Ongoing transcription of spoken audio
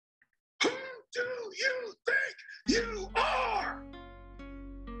do you think you are?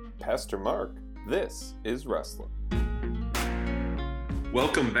 Pastor Mark, this is Restless.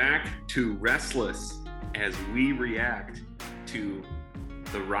 Welcome back to Restless as we react to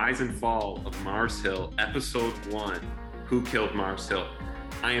The Rise and Fall of Mars Hill, Episode 1, Who Killed Mars Hill?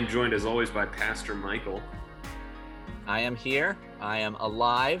 I am joined as always by Pastor Michael. I am here. I am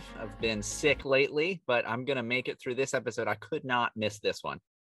alive. I've been sick lately, but I'm going to make it through this episode. I could not miss this one.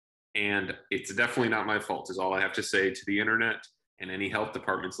 And it's definitely not my fault, is all I have to say to the internet and any health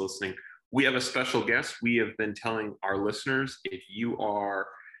departments listening. We have a special guest. We have been telling our listeners, if you are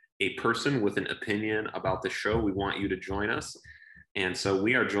a person with an opinion about the show, we want you to join us. And so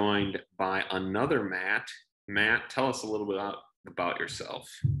we are joined by another Matt. Matt, tell us a little bit about yourself.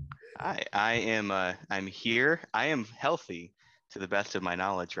 Hi, I'm here. I am healthy to the best of my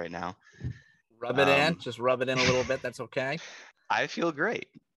knowledge right now. Rub it in. Just rub it in a little bit. That's okay. I feel great.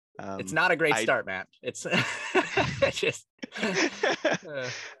 It's not a great start, Matt. It's just.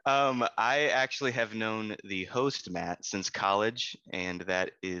 I actually have known the host, Matt, since college. And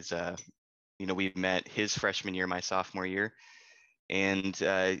that is, we met his freshman year, my sophomore year. And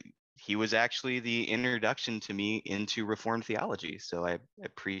he was actually the introduction to me into Reformed theology. So I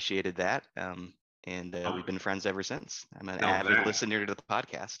appreciated that. We've been friends ever since. I'm an avid listener to the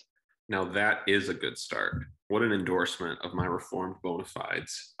podcast. Now that is a good start. What an endorsement of my Reformed bona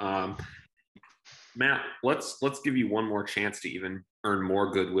fides. Matt, let's give you one more chance to even earn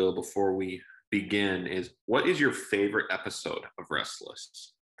more goodwill before we begin. What is your favorite episode of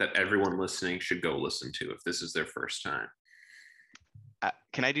Restless that everyone listening should go listen to if this is their first time?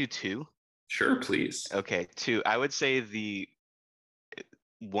 Can I do two? Sure, please. Okay, two. I would say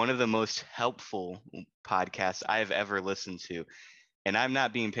one of the most helpful podcasts I've ever listened to, and I'm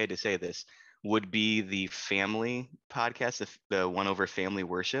not being paid to say this, would be the family podcast, the one over family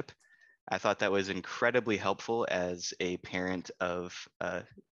worship. I thought that was incredibly helpful as a parent of,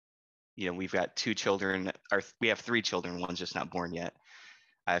 we've got two children, or we have three children, one's just not born yet.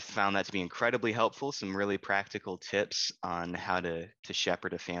 I found that to be incredibly helpful, some really practical tips on how to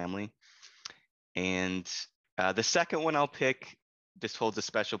shepherd a family. And the second one I'll pick just holds a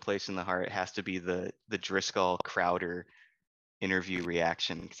special place in the heart. It has to be the Driscoll Crowder interview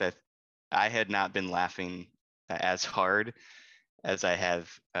reaction, because I had not been laughing as hard as I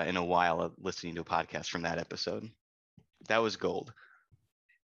have in a while listening to a podcast from that episode. That was gold.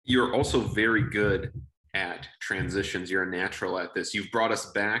 You're also very good at transitions. You're a natural at this. You've brought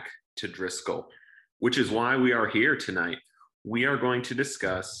us back to Driscoll, which is why we are here tonight. We are going to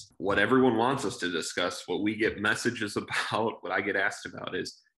discuss what everyone wants us to discuss, what we get messages about, what I get asked about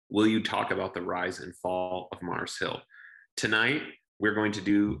is, will you talk about the rise and fall of Mars Hill? Tonight, we're going to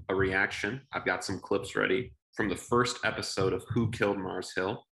do a reaction. I've got some clips ready from the first episode of Who Killed Mars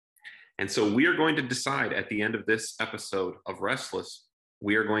Hill. And so we are going to decide at the end of this episode of Restless,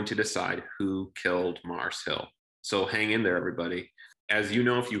 we are going to decide who killed Mars Hill. So hang in there, everybody. As you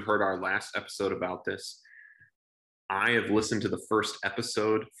know, if you heard our last episode about this, I have listened to the first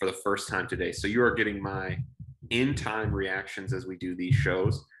episode for the first time today. So you are getting my in-time reactions as we do these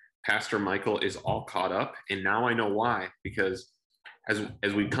shows. Pastor Michael is all caught up, and now I know why, because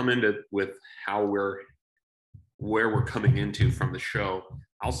as we come into with how where we're coming into from the show,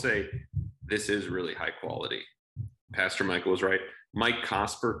 I'll say this is really high quality. Pastor Michael was right. Mike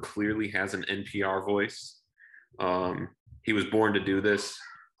Cosper clearly has an NPR voice. He was born to do this.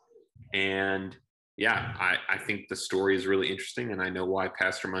 And yeah, I think the story is really interesting, and I know why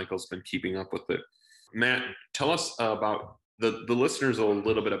Pastor Michael's been keeping up with it. Matt, tell us about the listeners a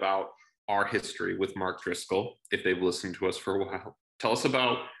little bit about our history with Mark Driscoll, if they've listened to us for a while. Tell us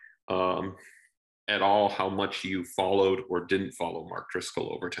about at all how much you followed or didn't follow Mark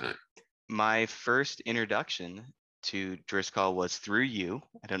Driscoll over time. My first introduction to Driscoll was through you.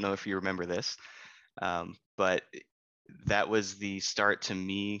 I don't know if you remember this, but that was the start to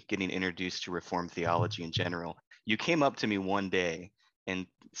me getting introduced to Reformed theology in general. You came up to me one day and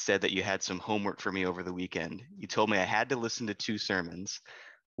said that you had some homework for me over the weekend. You told me I had to listen to two sermons.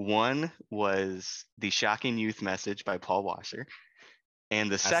 One was The Shocking Youth Message by Paul Washer, and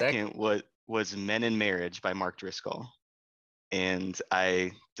the second was Men in Marriage by Mark Driscoll. And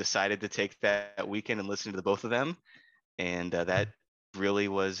I decided to take that weekend and listen to the both of them. And that really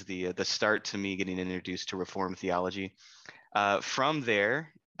was the start to me getting introduced to Reformed theology. From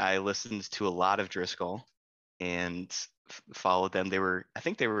there, I listened to a lot of Driscoll and followed them. I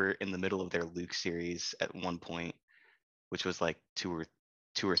think they were in the middle of their Luke series at one point, which was like two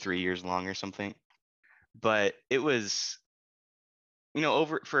or 3 years long or something. But it was,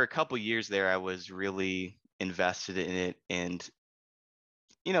 over for a couple years there, I was really invested in it, and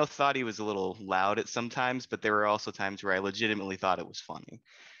thought he was a little loud at some times, but there were also times where I legitimately thought it was funny.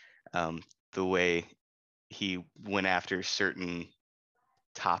 The way he went after certain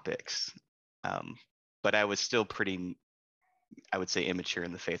topics. But I was still pretty, I would say, immature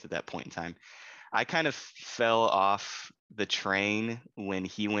in the faith at that point in time. I kind of fell off the train when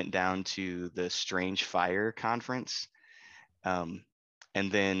he went down to the Strange Fire conference. And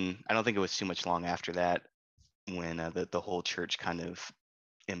then I don't think it was too much long after that when the whole church kind of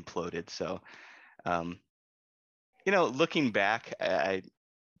imploded. So, looking back, I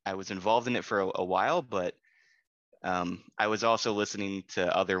was involved in it for a while, but I was also listening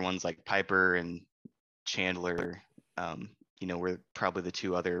to other ones like Piper and Chandler, were probably the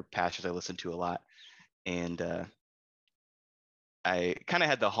two other pastors I listened to a lot. And I kind of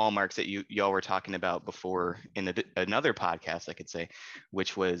had the hallmarks that y'all were talking about before in another podcast, I could say,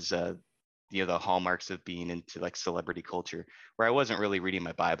 which was the hallmarks of being into like celebrity culture, where I wasn't really reading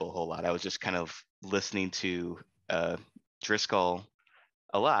my Bible a whole lot. I was just kind of listening to Driscoll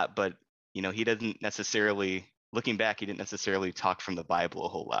a lot, but he doesn't necessarily, looking back, he didn't necessarily talk from the Bible a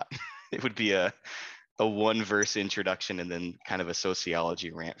whole lot. It would be a one verse introduction and then kind of a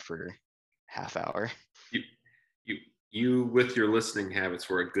sociology rant for half hour. You with your listening habits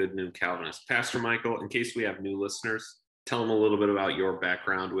were a good new Calvinist. Pastor Michael, in case we have new listeners, tell them a little bit about your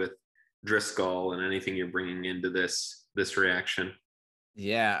background with Driscoll and anything you're bringing into this reaction.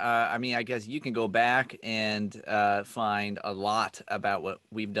 Yeah, I guess you can go back and find a lot about what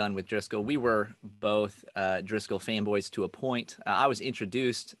we've done with Driscoll. We were both Driscoll fanboys to a point. I was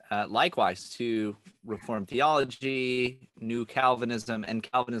introduced likewise to Reformed theology, New Calvinism, and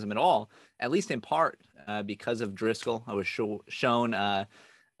Calvinism at all, at least in part because of Driscoll. I was shown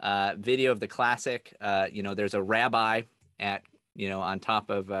video of the classic. There's a rabbi at, on top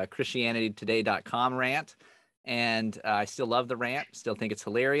of ChristianityToday.com rant. And I still love the rant, still think it's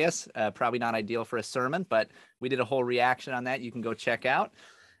hilarious. Probably not ideal for a sermon, but we did a whole reaction on that. You can go check out.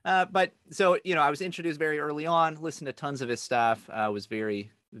 But so, I was introduced very early on, listened to tons of his stuff. I was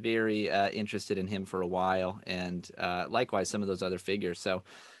very, very interested in him for a while. And likewise, some of those other figures. So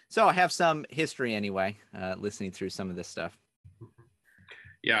I have some history anyway, listening through some of this stuff.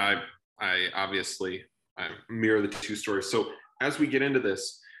 Yeah, I obviously mirror the two stories. So as we get into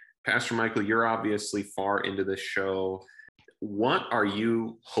this, Pastor Michael, you're obviously far into this show. What are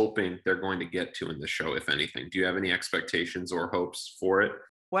you hoping they're going to get to in the show, if anything? Do you have any expectations or hopes for it?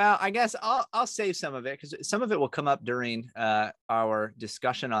 Well, I guess I'll save some of it because some of it will come up during our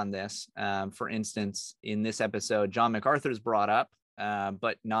discussion on this. For instance, in this episode, John MacArthur's brought up,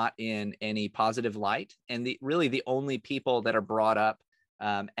 but not in any positive light. And really the only people that are brought up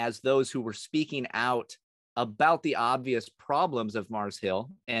as those who were speaking out about the obvious problems of Mars Hill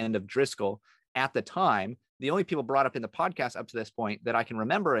and of Driscoll at the time, the only people brought up in the podcast up to this point that I can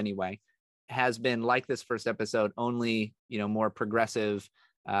remember anyway, has been, like this first episode, only, more progressive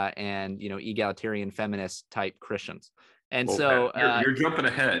and, egalitarian feminist type Christians. And well, so you're jumping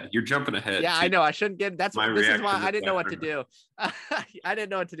ahead. You're jumping ahead. Yeah, I know. I shouldn't get, this is why I didn't know what to do. I didn't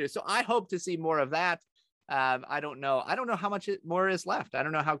know what to do. So I hope to see more of that. I don't know how much more is left. I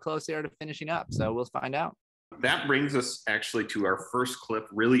don't know how close they are to finishing up. So we'll find out. That brings us actually to our first clip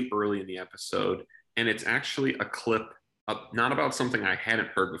really early in the episode. And it's actually a clip not about something I hadn't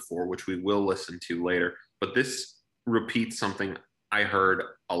heard before, which we will listen to later. But this repeats something I heard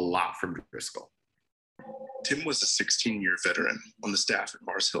a lot from Driscoll. Tim was a 16-year veteran on the staff at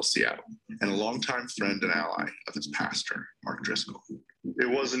Mars Hill, Seattle, and a longtime friend and ally of its pastor, Mark Driscoll. It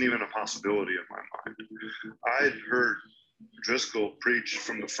wasn't even a possibility in my mind. I'd heard Driscoll preach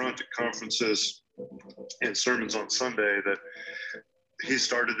from the front at conferences and sermons on Sunday that he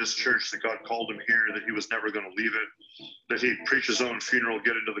started this church, that God called him here, that he was never going to leave it, that he'd preach his own funeral,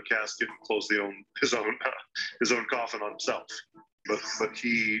 get into the casket, and close his own coffin on himself. But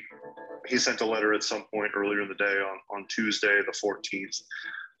he sent a letter at some point earlier in the day on Tuesday, the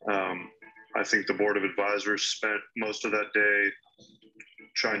 14th. I think the board of advisors spent most of that day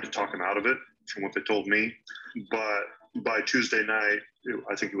trying to talk him out of it, from what they told me. But by Tuesday night,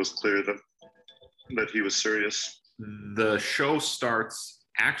 I think it was clear that he was serious. The show starts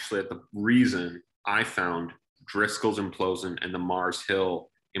actually at the reason I found Driscoll's implosion and the Mars Hill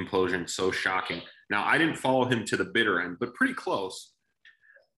implosion so shocking. Now, I didn't follow him to the bitter end, but pretty close.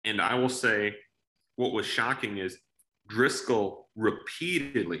 And I will say what was shocking is Driscoll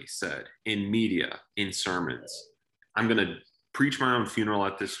repeatedly said in media, in sermons, I'm going to preach my own funeral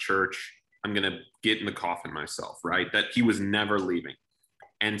at this church. I'm going to get in the coffin myself, right? That he was never leaving.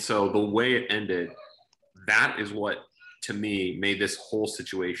 And so the way it ended, that is what, to me, made this whole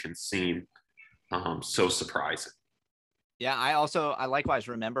situation seem so surprising. Yeah, I likewise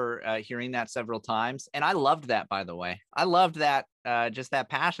remember hearing that several times, and I loved that. By the way, I loved that just that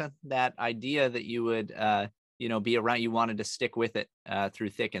passion, that idea that you would be around. You wanted to stick with it through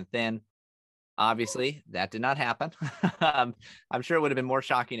thick and thin. Obviously, that did not happen. I'm sure it would have been more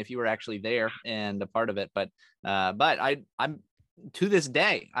shocking if you were actually there and a part of it. But I'm to this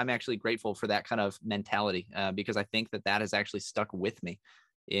day, I'm actually grateful for that kind of mentality because I think that has actually stuck with me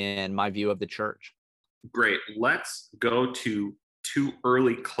in my view of the church. Great. Let's go to 2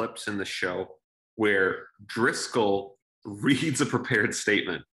 early clips in the show where Driscoll reads a prepared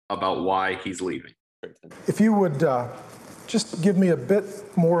statement about why he's leaving. If you would just give me a bit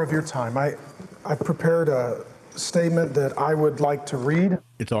more of your time. I prepared a statement that I would like to read.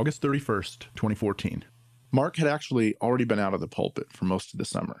 It's August 31st, 2014. Mark had actually already been out of the pulpit for most of the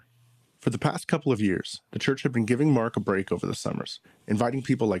summer. For the past couple of years, the church had been giving Mark a break over the summers, inviting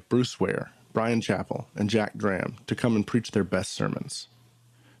people like Bruce Ware, Brian Chappell, and Jack Graham to come and preach their best sermons.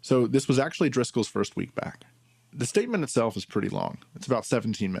 So this was actually Driscoll's first week back. The statement itself is pretty long. It's about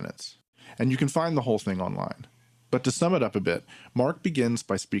 17 minutes, and you can find the whole thing online. But to sum it up a bit, Mark begins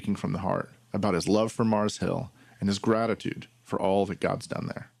by speaking from the heart about his love for Mars Hill and his gratitude for all that God's done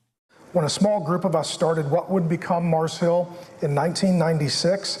there. When a small group of us started what would become Mars Hill in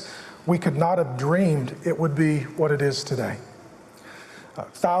 1996, we could not have dreamed it would be what it is today.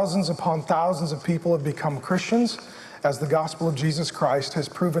 Thousands upon thousands of people have become Christians as the gospel of Jesus Christ has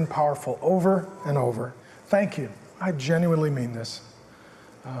proven powerful over and over. Thank you. I genuinely mean this.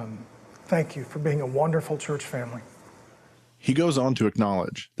 Thank you for being a wonderful church family. He goes on to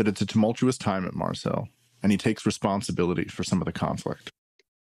acknowledge that it's a tumultuous time at Mars Hill, and he takes responsibility for some of the conflict.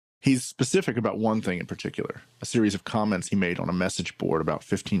 He's specific about one thing in particular, a series of comments he made on a message board about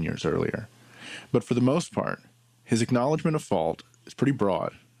 15 years earlier. But for the most part, his acknowledgement of fault is pretty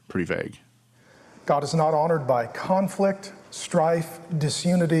broad, pretty vague. God is not honored by conflict, strife,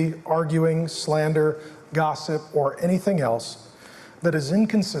 disunity, arguing, slander, gossip, or anything else that is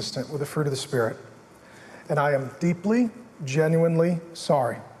inconsistent with the fruit of the Spirit. And I am deeply, genuinely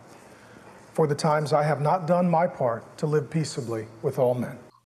sorry for the times I have not done my part to live peaceably with all men.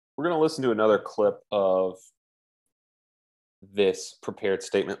 We're going to listen to another clip of this prepared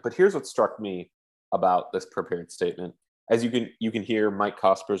statement, but here's what struck me about this prepared statement. As you can hear Mike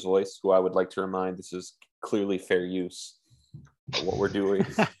Cosper's voice, who I would like to remind, this is clearly fair use of what we're doing.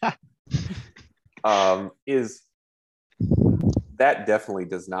 Is that definitely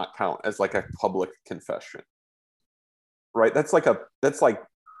does not count as like a public confession, right? That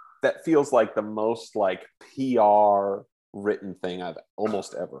feels like the most like PR written thing I've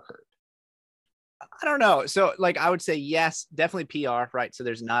almost ever heard. I don't know. So like I would say yes, definitely PR, right? So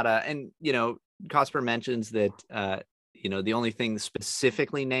there's not Cosper mentions that the only thing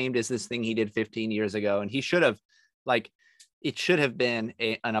specifically named is this thing he did 15 years ago, and he should have it should have been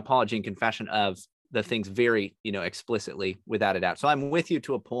an apology and confession of the things very explicitly, without a doubt. So I'm with you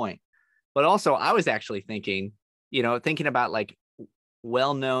to a point, but also I was actually thinking about like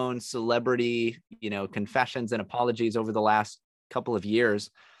well-known celebrity confessions and apologies over the last couple of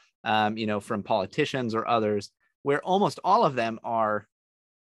years, from politicians or others, where almost all of them are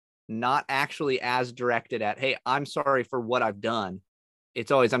not actually as directed at, hey, I'm sorry for what I've done.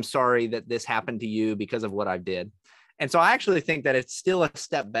 It's always, I'm sorry that this happened to you because of what I did. And so I actually think that it's still a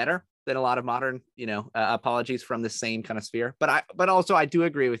step better than a lot of modern, apologies from the same kind of sphere. But also I do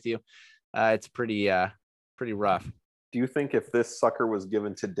agree with you. It's pretty rough. Do you think if this sucker was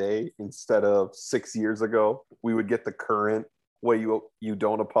given today instead of 6 years ago, we would get the current way you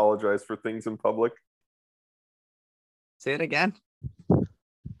don't apologize for things in public? Say it again.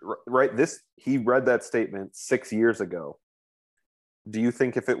 Right. He read that statement 6 years ago. Do you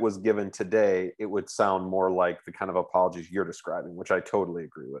think if it was given today, it would sound more like the kind of apologies you're describing, which I totally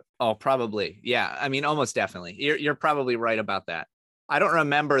agree with? Oh, probably. Yeah. I mean, almost definitely. You're probably right about that. I don't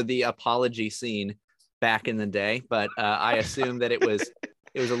remember the apology scene back in the day, but I assume that it was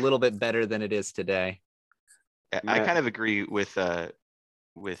a little bit better than it is today. I kind of agree with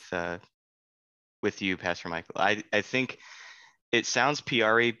you, Pastor Michael. I think it sounds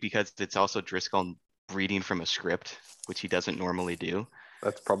PR-y because it's also Driscoll reading from a script, which he doesn't normally do.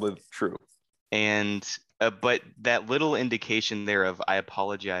 That's probably true. And but that little indication there of I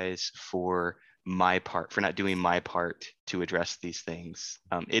apologize for my part, for not doing my part to address these things.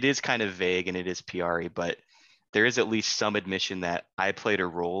 It is kind of vague and it is PR-y, but there is at least some admission that I played a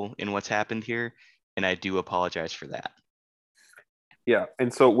role in what's happened here, and I do apologize for that. Yeah,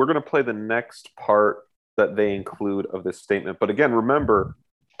 and so we're going to play the next part that they include of this statement. But again, remember,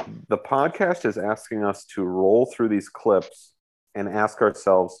 the podcast is asking us to roll through these clips and ask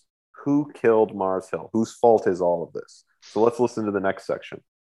ourselves, who killed Mars Hill? Whose fault is all of this? So let's listen to the next section.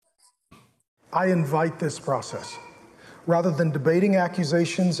 I invite this process, rather than debating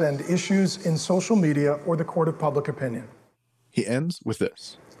accusations and issues in social media or the court of public opinion. He ends with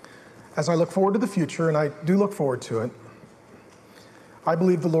this. As I look forward to the future, and I do look forward to it, I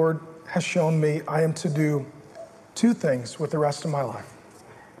believe the Lord has shown me I am to do two things with the rest of my life.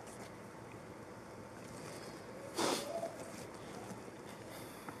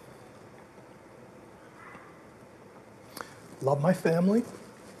 Love my family,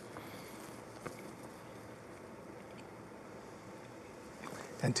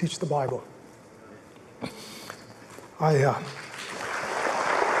 and teach the Bible.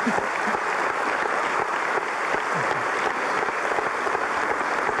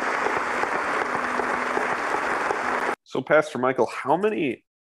 So, Pastor Michael, how many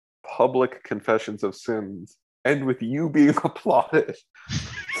public confessions of sins end with you being applauded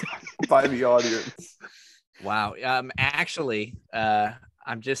by the audience? Wow. Actually,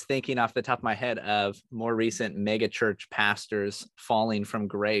 I'm just thinking off the top of my head of more recent megachurch pastors falling from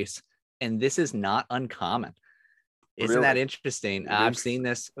grace, and this is not uncommon. Isn't that interesting? I've seen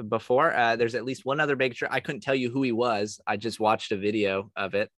this before. There's at least one other big church. I couldn't tell you who he was. I just watched a video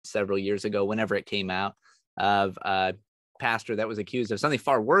of it several years ago, whenever it came out, of a pastor that was accused of something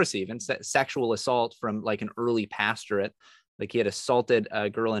far worse, even sexual assault from like an early pastorate. Like he had assaulted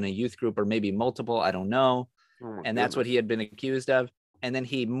a girl in a youth group, or maybe multiple, I don't know. And that's what he had been accused of. And then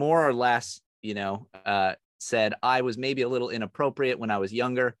he more or less, said, I was maybe a little inappropriate when I was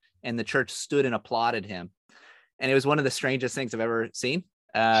younger. And the church stood and applauded him. And it was one of the strangest things I've ever seen.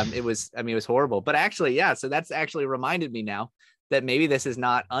 It was horrible. But actually, yeah, so that's actually reminded me now that maybe this is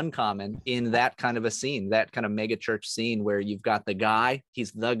not uncommon in that kind of a scene, that kind of mega church scene where you've got the guy,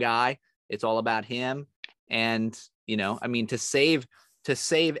 he's the guy, it's all about him. And, to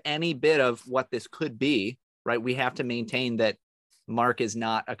save any bit of what this could be, right, we have to maintain that Mark is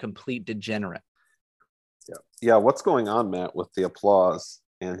not a complete degenerate. Yeah. What's going on, Matt, with the applause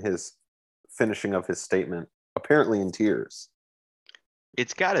and his finishing of his statement, apparently in tears?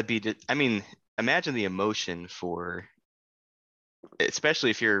 It's got to be, imagine the emotion for, especially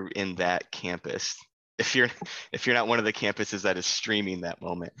if you're in that campus. If you're not one of the campuses that is streaming that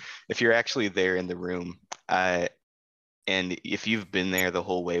moment, if you're actually there in the room, and if you've been there the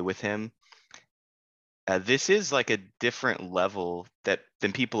whole way with him, this is like a different level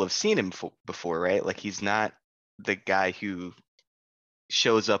than people have seen him before, right? Like he's not the guy who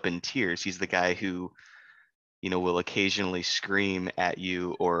shows up in tears. He's the guy who, will occasionally scream at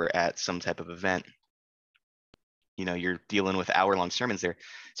you or at some type of event. You're dealing with hour-long sermons there.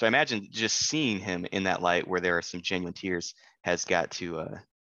 So I imagine just seeing him in that light where there are some genuine tears has got to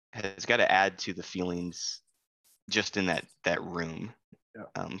add to the feelings just in that room.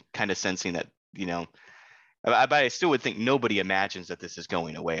 Yeah. Kind of sensing that, but I still would think nobody imagines that this is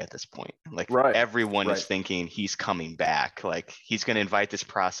going away at this point. Like everyone is thinking he's coming back. Like he's going to invite this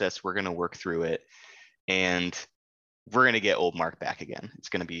process. We're going to work through it, and we're going to get old Mark back again. It's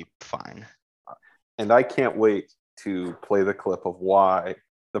going to be fine. And I can't wait to play the clip of why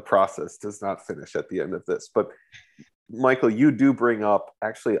the process does not finish at the end of this. But Michael, you do bring up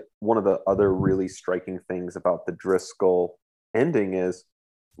actually one of the other really striking things about the Driscoll ending is,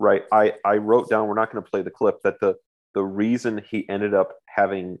 right, I wrote down, we're not going to play the clip, that the reason he ended up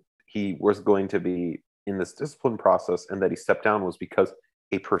he was going to be in this discipline process and that he stepped down was because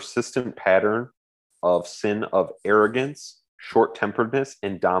a persistent pattern of sin of arrogance, short-temperedness,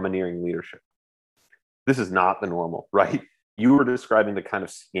 and domineering leadership. This is not the normal, right? You were describing the kind of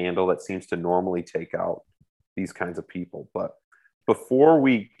scandal that seems to normally take out these kinds of people. But before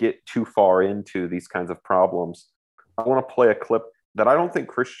we get too far into these kinds of problems, I want to play a clip that I don't think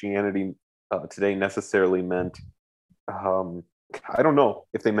Christianity today necessarily meant. I don't know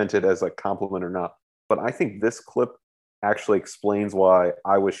if they meant it as a compliment or not, but I think this clip actually explains why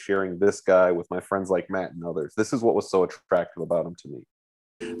I was sharing this guy with my friends like Matt and others. This is what was so attractive about him to me.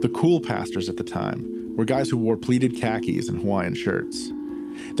 The cool pastors at the time were guys who wore pleated khakis and Hawaiian shirts.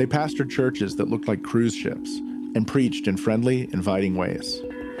 They pastored churches that looked like cruise ships and preached in friendly, inviting ways.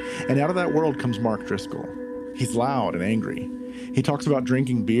 And out of that world comes Mark Driscoll. He's loud and angry. He talks about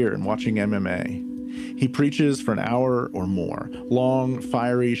drinking beer and watching MMA. He preaches for an hour or more, long,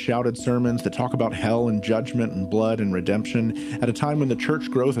 fiery, shouted sermons that talk about hell and judgment and blood and redemption at a time when the church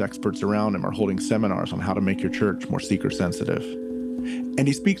growth experts around him are holding seminars on how to make your church more seeker-sensitive. And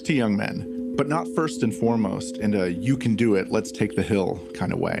he speaks to young men, but not first and foremost in a you can do it, let's take the hill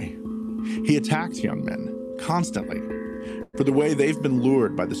kind of way. He attacks young men constantly for the way they've been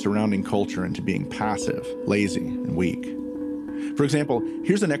lured by the surrounding culture into being passive, lazy, and weak. For example,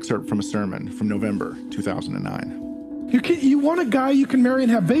 here's an excerpt from a sermon from November 2009. You want a guy you can marry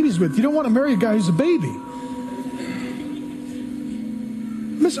and have babies with. You don't want to marry a guy who's a baby.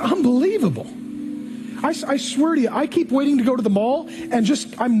 It's unbelievable. I swear to you, I keep waiting to go to the mall and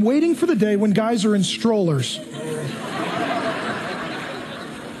I'm waiting for the day when guys are in strollers.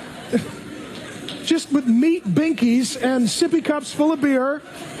 Just with meat binkies and sippy cups full of beer.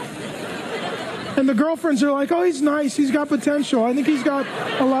 And the girlfriends are like, oh, he's nice. He's got potential. I think he's got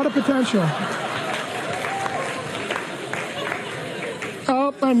a lot of potential.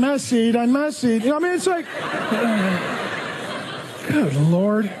 Oh, I'm messy. You know, I mean, it's like, good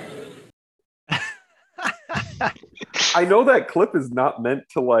Lord. I know that clip is not meant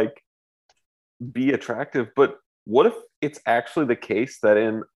to like be attractive, but what if it's actually the case that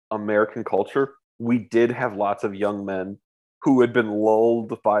in American culture, we did have lots of young men who had been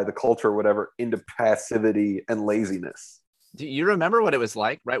lulled by the culture or whatever into passivity and laziness? Do you remember what it was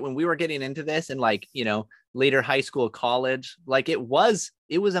like, right? When we were getting into this and like, you know, later high school, college, like it was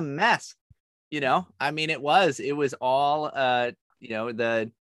a mess, you know? I mean, it was all, you know, the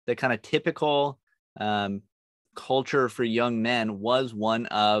kind of typical, culture for young men was one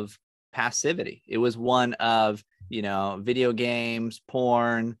of passivity. It was one of, you know, video games,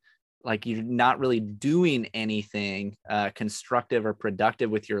 porn, like you're not really doing anything constructive or productive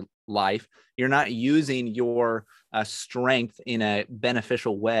with your life. You're not using your strength in a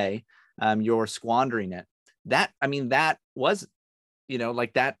beneficial way. You're squandering it. That was, you know,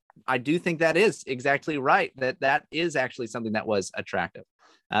 like that. I do think that is exactly right. That is actually something that was attractive.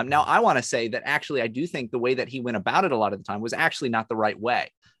 Now, I want to say that actually, I do think the way that he went about it a lot of the time was actually not the right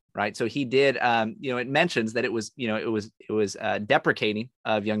way, right? So he did, you know, it mentions that it was, you know, it was deprecating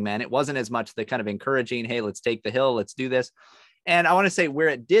of young men. It wasn't as much the kind of encouraging, hey, let's take the hill, let's do this. And I want to say where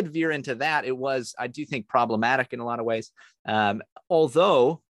it did veer into that, it was, I do think, problematic in a lot of ways.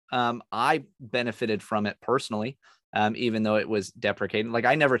 Although I benefited from it personally. Even though it was deprecating, like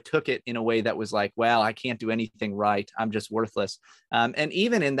I never took it in a way that was like, well, I can't do anything right. I'm just worthless. And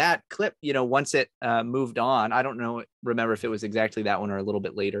even in that clip, you know, once it moved on, I don't remember if it was exactly that one or a little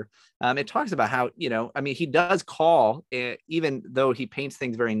bit later. It talks about how, you know, I mean, he does call, even though he paints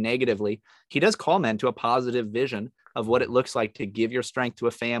things very negatively, he does call men to a positive vision of what it looks like to give your strength to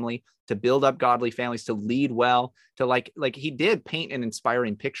a family, to build up godly families, to lead well, to like he did paint an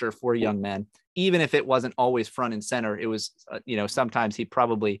inspiring picture for young men. Even if it wasn't always front and center, it was, you know, sometimes he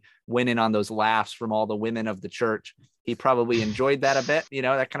probably went in on those laughs from all the women of the church. He probably enjoyed that a bit, you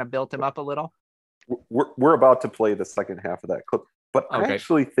know, that kind of built him up a little. We're about to play the second half of that clip, but Okay. I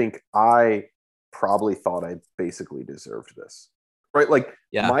actually think I probably thought I basically deserved this, right? Like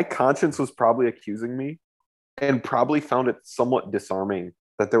my conscience was probably accusing me and probably found it somewhat disarming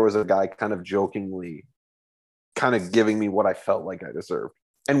that there was a guy kind of jokingly kind of giving me what I felt like I deserved.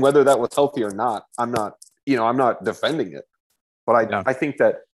 And whether that was healthy or not, I'm not defending it. But I think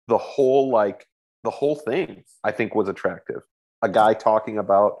that the whole thing, I think, was attractive. A guy talking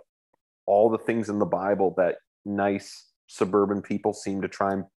about all the things in the Bible that nice suburban people seem to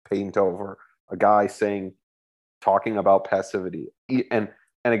try and paint over. A guy talking about passivity. And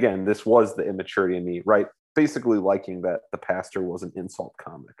again, this was the immaturity in me, right? Basically liking that the pastor was an insult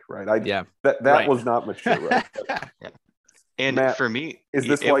comic, right? That right. Was not mature, right? Yeah. And Matt, for me, is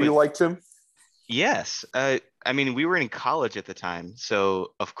this why you liked him? Yes. I mean, we were in college at the time,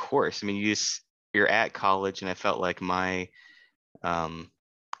 so of course, I mean, you're at college, and I felt like my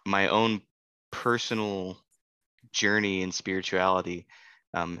own personal journey in spirituality.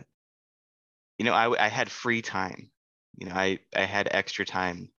 You know, I had free time. You know, I had extra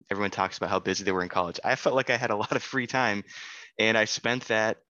time. Everyone talks about how busy they were in college. I felt like I had a lot of free time, and I spent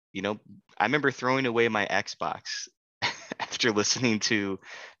that. You know, I remember throwing away my Xbox after listening to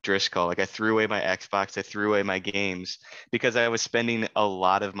Driscoll. Like I threw away my Xbox, I threw away my games because I was spending a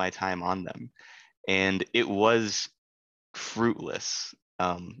lot of my time on them, and it was fruitless.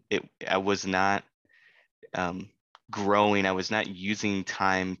 I was not growing. I was not using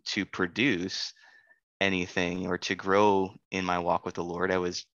time to produce anything or to grow in my walk with the Lord. I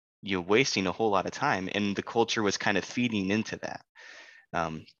was, you know, wasting a whole lot of time, and the culture was kind of feeding into that.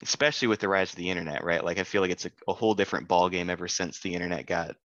 Especially with the rise of the internet, right? Like I feel like it's a whole different ball game ever since the internet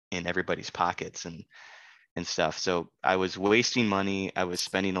got in everybody's pockets and stuff. So I was wasting money. I was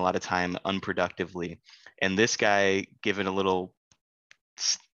spending a lot of time unproductively. And this guy, given a little,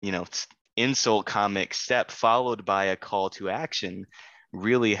 you know, insult comic step followed by a call to action,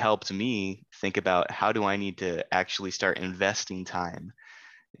 really helped me think about how do I need to actually start investing time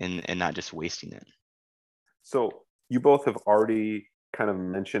and not just wasting it. So you both have already kind of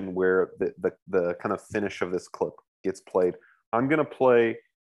mentioned where the kind of finish of this clip gets played. I'm going to play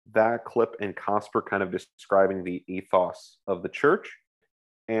that clip and Cosper kind of describing the ethos of the church.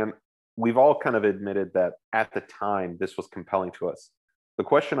 And we've all kind of admitted that at the time, this was compelling to us. The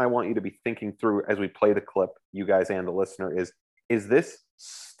question I want you to be thinking through as we play the clip, you guys and the listener, is this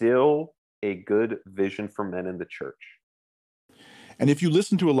still a good vision for men in the church? And if you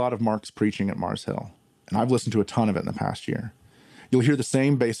listen to a lot of Mark's preaching at Mars Hill, and I've listened to a ton of it in the past year, you'll hear the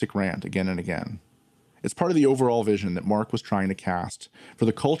same basic rant again and again. It's part of the overall vision that Mark was trying to cast for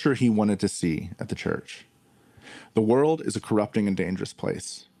the culture he wanted to see at the church. The world is a corrupting and dangerous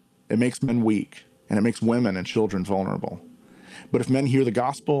place. It makes men weak, and it makes women and children vulnerable. But if men hear the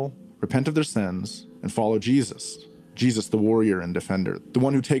gospel, repent of their sins, and follow Jesus the warrior and defender, the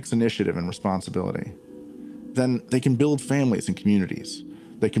one who takes initiative and responsibility, then they can build families and communities.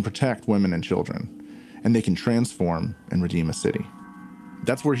 They can protect women and children, and they can transform and redeem a city.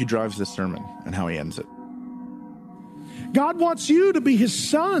 That's where he drives this sermon and how he ends it. God wants you to be his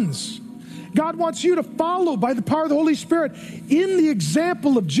sons. God wants you to follow by the power of the Holy Spirit in the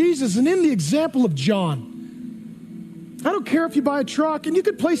example of Jesus and in the example of John. I don't care if you buy a truck and you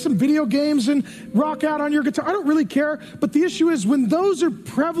could play some video games and rock out on your guitar. I don't really care. But the issue is when those are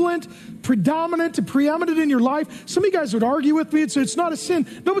prevalent, predominant, and preeminent in your life, some of you guys would argue with me and say it's not a sin.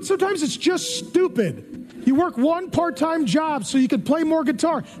 No, but sometimes it's just stupid. You work one part-time job so you can play more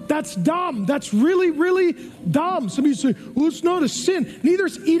guitar. That's dumb. That's really, really dumb. Some of you say, well, it's not a sin. Neither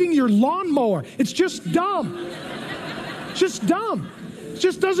is eating your lawnmower. It's just dumb. It's just dumb. It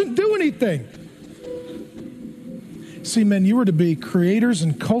just doesn't do anything. See, men, you are to be creators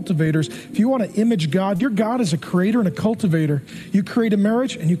and cultivators. If you want to image God, your God is a creator and a cultivator. You create a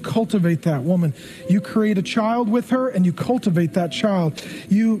marriage and you cultivate that woman. You create a child with her and you cultivate that child.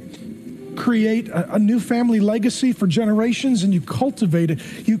 You create a new family legacy for generations and you cultivate it.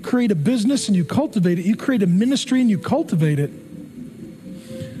 You create a business and you cultivate it. You create a ministry and you cultivate it.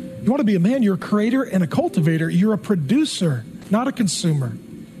 You want to be a man, you're a creator and a cultivator. You're a producer, not a consumer.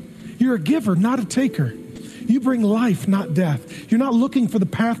 You're a giver, not a taker. You bring life, not death. You're not looking for the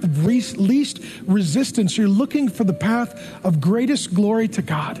path of least resistance. You're looking for the path of greatest glory to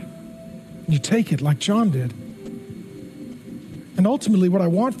God. You take it like John did. And ultimately, what I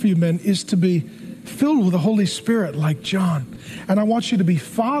want for you, men, is to be filled with the Holy Spirit like John. And I want you to be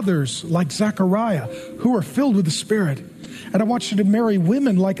fathers like Zechariah, who are filled with the Spirit. And I want you to marry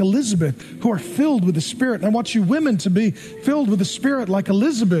women like Elizabeth, who are filled with the Spirit. And I want you women to be filled with the Spirit like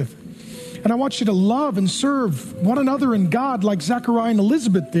Elizabeth. And I want you to love and serve one another in God like Zechariah and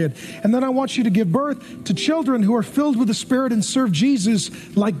Elizabeth did. And then I want you to give birth to children who are filled with the Spirit and serve Jesus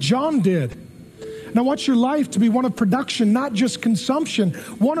like John did. And I want your life to be one of production, not just consumption,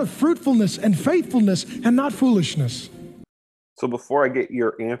 one of fruitfulness and faithfulness and not foolishness. So before I get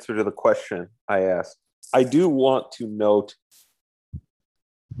your answer to the question I asked, I do want to note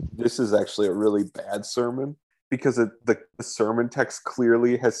this is actually a really bad sermon because the sermon text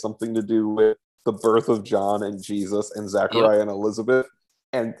clearly has something to do with the birth of John and Jesus and Zechariah and Elizabeth.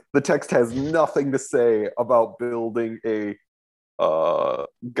 And the text has nothing to say about building a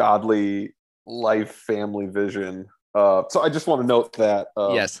godly life family vision. So I just want to note that.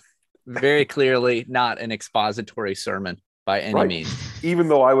 Yes, very clearly not an expository sermon by any means. Even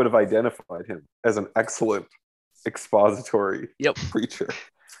though I would have identified him as an excellent expository preacher.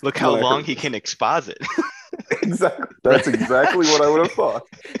 Look how long he can exposit. Exactly. That's exactly what I would have thought.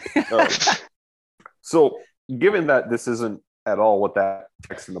 So given that this isn't at all what that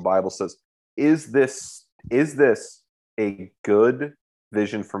text in the Bible says, is this a good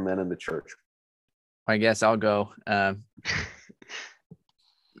vision for men in the church? I guess I'll go.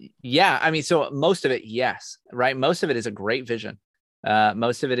 Yeah, I mean, so most of it, yes, right? Most of it is a great vision.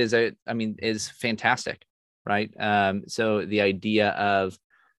 Most of it is fantastic, right? So the idea of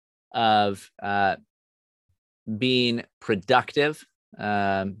being productive,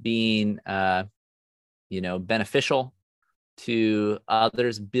 being beneficial to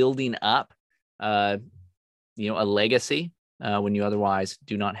others, building up a legacy when you otherwise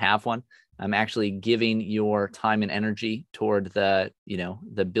do not have one. Actually giving your time and energy toward the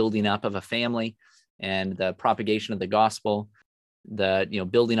building up of a family and the propagation of the gospel, the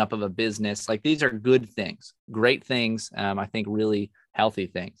building up of a business. Like, these are good things, great things. I think really healthy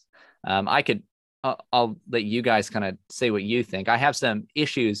things. I'll let you guys kind of say what you think. I have some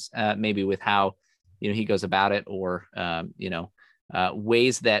issues maybe with how he goes about it, or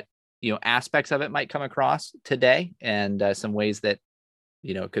ways that aspects of it might come across today, and some ways that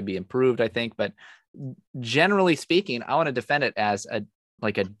it could be improved, I think. But generally speaking, I want to defend it as a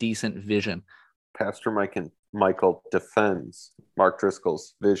decent vision. Pastor Michael defends Mark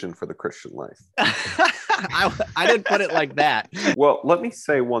Driscoll's vision for the Christian life. I didn't put it like that. Well, let me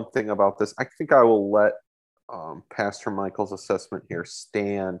say one thing about this. I think I will let Pastor Michael's assessment here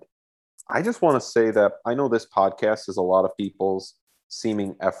stand. I just want to say that I know this podcast is a lot of people's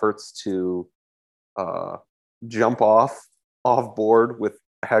seeming efforts to jump off board with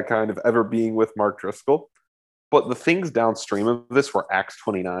kind of ever being with Mark Driscoll. But the things downstream of this were Acts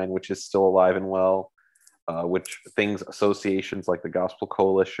 29, which is still alive and well, which things, associations like the Gospel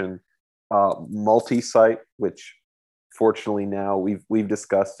Coalition, multi-site, which fortunately now we've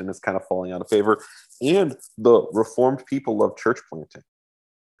discussed and is kind of falling out of favor, and the Reformed people love church planting.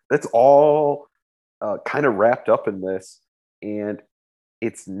 That's all kind of wrapped up in this, and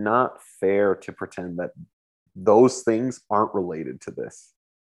it's not fair to pretend that those things aren't related to this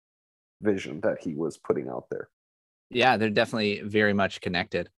vision that he was putting out there. Yeah, they're definitely very much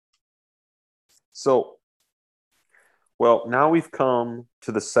connected. So, well, now we've come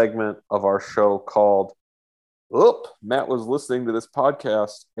to the segment of our show called, Matt was listening to this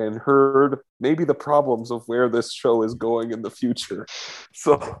podcast and heard maybe the problems of where this show is going in the future.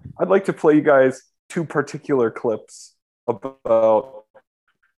 So I'd like to play you guys 2 particular clips about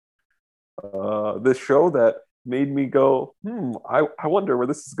this show that made me go, I wonder where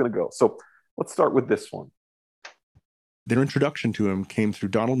this is going to go. So let's start with this one. Their introduction to him came through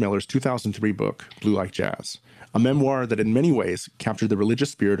Donald Miller's 2003 book, Blue Like Jazz, a memoir that in many ways captured the religious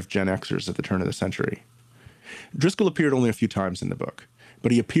spirit of Gen Xers at the turn of the century. Driscoll appeared only a few times in the book,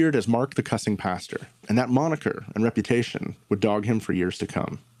 but he appeared as Mark the Cussing Pastor, and that moniker and reputation would dog him for years to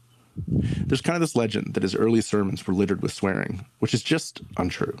come. There's kind of this legend that his early sermons were littered with swearing, which is just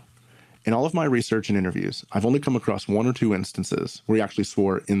untrue. In all of my research and interviews, I've only come across 1 or 2 instances where he actually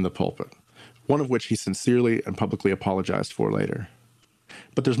swore in the pulpit, one of which he sincerely and publicly apologized for later.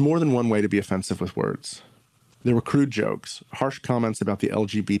 But there's more than one way to be offensive with words. There were crude jokes, harsh comments about the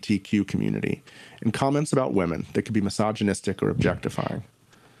LGBTQ community, and comments about women that could be misogynistic or objectifying.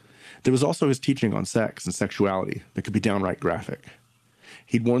 There was also his teaching on sex and sexuality that could be downright graphic.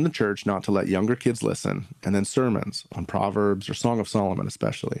 He'd warn the church not to let younger kids listen, and then sermons on Proverbs or Song of Solomon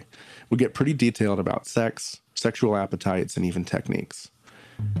especially would get pretty detailed about sex, sexual appetites, and even techniques.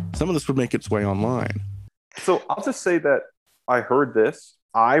 Some of this would make its way online. So I'll just say that I heard this.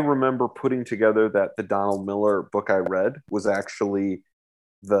 I remember putting together that the Donald Miller book I read was actually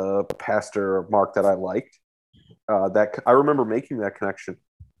the Pastor Mark that I liked. That I remember making that connection.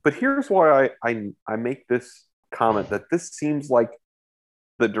 But here's why I make this comment, that this seems like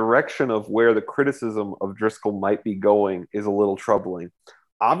the direction of where the criticism of Driscoll might be going is a little troubling.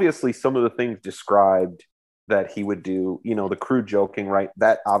 Obviously, some of the things described that he would do, the crude joking, right?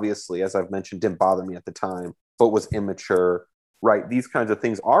 That obviously, as I've mentioned, didn't bother me at the time, but was immature, right? These kinds of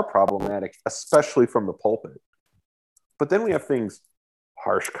things are problematic, especially from the pulpit. But then we have things,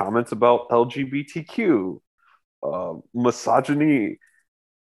 harsh comments about LGBTQ, misogyny.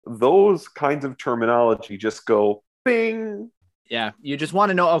 Those kinds of terminology just go bing. Yeah, you just want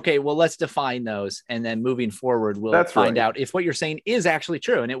to know, okay, well, let's define those. And then moving forward, we'll find out if what you're saying is actually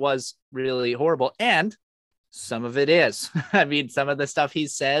true. And it was really horrible. And some of it is. I mean, some of the stuff he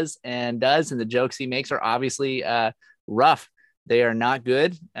says and does and the jokes he makes are obviously rough. They are not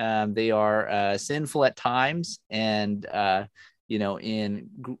good. They are sinful at times and, in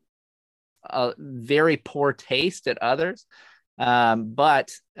very poor taste at others.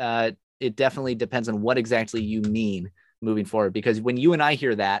 But it definitely depends on what exactly you mean moving forward. Because when you and I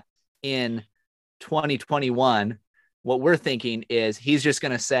hear that in 2021, what we're thinking is he's just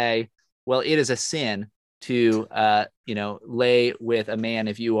going to say, well, it is a sin to, lay with a man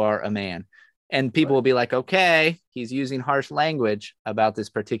if you are a man. And people will be like, okay, he's using harsh language about this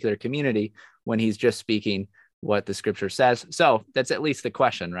particular community when he's just speaking what the scripture says. So that's at least the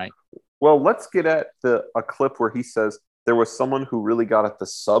question, right? Well, let's get at a clip where he says there was someone who really got at the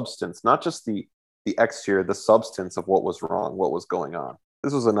substance, not just the exterior, the substance of what was wrong, what was going on.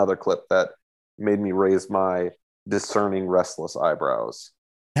 This was another clip that made me raise my discerning, restless eyebrows.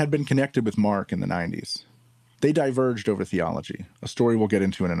 Had been connected with Mark in the 90s. They diverged over theology, a story we'll get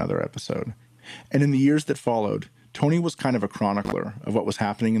into in another episode. And in the years that followed, Tony was kind of a chronicler of what was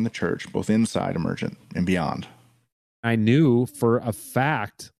happening in the church, both inside Emergent and beyond. I knew for a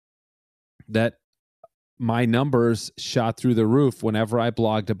fact that my numbers shot through the roof whenever I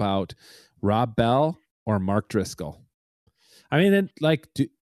blogged about Rob Bell or Mark Driscoll. I mean,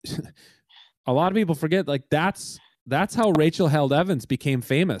 a lot of people forget, that's how Rachel Held Evans became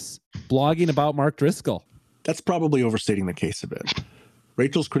famous, blogging about Mark Driscoll. That's probably overstating the case a bit.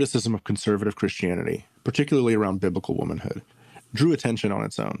 Rachel's criticism of conservative Christianity, particularly around biblical womanhood, drew attention on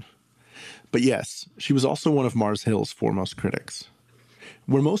its own. But yes, she was also one of Mars Hill's foremost critics.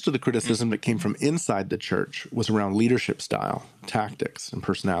 Where most of the criticism that came from inside the church was around leadership style, tactics, and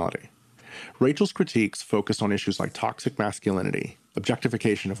personality. Rachel's critiques focused on issues like toxic masculinity,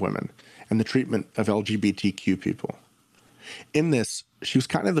 objectification of women, and the treatment of LGBTQ people. In this, she was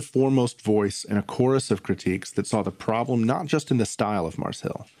kind of the foremost voice in a chorus of critiques that saw the problem not just in the style of Mars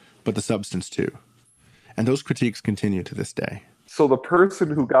Hill, but the substance too. And those critiques continue to this day. So the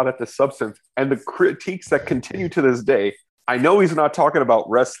person who got at the substance and the critiques that continue to this day, I know he's not talking about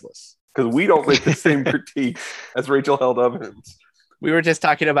Restless, because we don't make the same critiques as Rachel Held Evans. We were just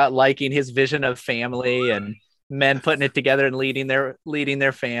talking about liking his vision of family and men putting it together and leading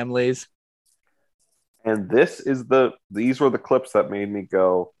their families. And these were the clips that made me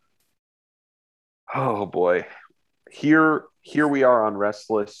go, oh boy. Here we are on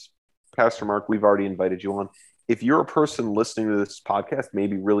Restless. Pastor Mark, we've already invited you on. If you're a person listening to this podcast,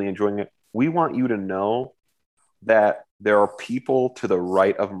 maybe really enjoying it, we want you to know that there are people to the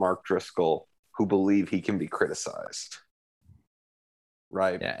right of Mark Driscoll who believe he can be criticized.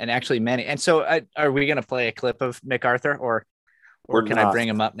 Right. Yeah, and actually many. And so are we going to play a clip of MacArthur or can I bring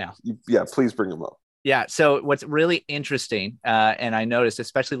him up now? Yeah, please bring him up. Yeah. So what's really interesting, and I noticed,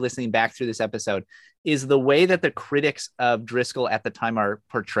 especially listening back through this episode, is the way that the critics of Driscoll at the time are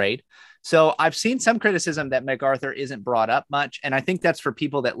portrayed. So I've seen some criticism that MacArthur isn't brought up much. And I think that's for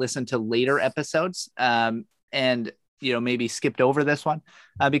people that listen to later episodes and, maybe skipped over this one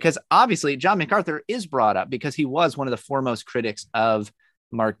because obviously John MacArthur is brought up because he was one of the foremost critics of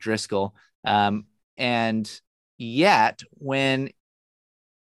Mark Driscoll. And yet when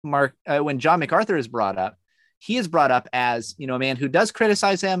John MacArthur is brought up, he is brought up as, a man who does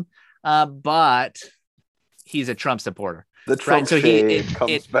criticize him, but he's a Trump supporter. The Trump shade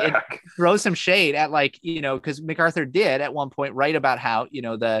comes back. It throws some shade at because MacArthur did at one point write about how,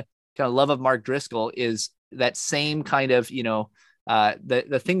 the kind of love of Mark Driscoll is that same kind of,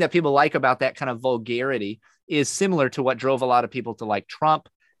 the thing that people like about that kind of vulgarity is similar to what drove a lot of people to like Trump.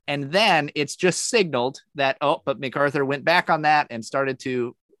 And then it's just signaled that, but MacArthur went back on that and started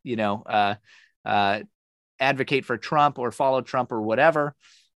to, advocate for Trump or follow Trump or whatever.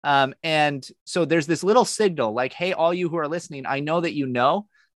 And so there's this little signal like, hey, all you who are listening, I know that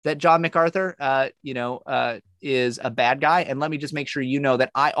that John MacArthur, is a bad guy. And let me just make sure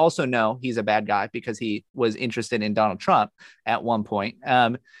that I also know he's a bad guy because he was interested in Donald Trump at one point.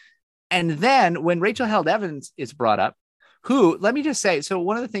 And then when Rachel Held Evans is brought up, who, let me just say, so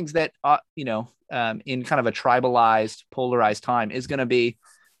one of the things that, in kind of a tribalized, polarized time is going to be,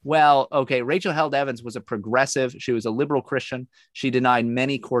 well, okay, Rachel Held Evans was a progressive. She was a liberal Christian. She denied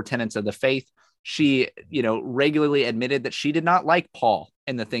many core tenets of the faith. She, regularly admitted that she did not like Paul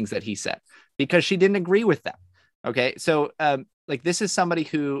and the things that he said because she didn't agree with them. Okay. So, this is somebody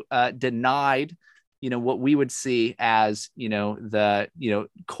who denied, what we would see as, the,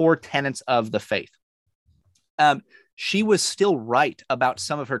 core tenets of the faith. She was still right about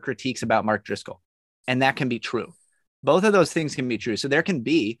some of her critiques about Mark Driscoll, and that can be true. Both of those things can be true. So there can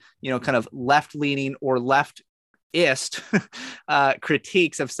be, kind of left-leaning or leftist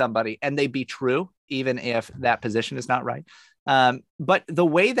critiques of somebody, and they be true, even if that position is not right. But the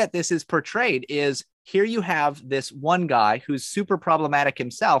way that this is portrayed is here you have this one guy who's super problematic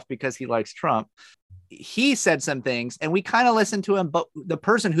himself because he likes Trump. He said some things, and we kind of listened to him, but the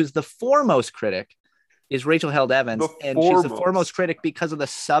person who's the foremost critic is Rachel Held Evans, she's the foremost critic because of the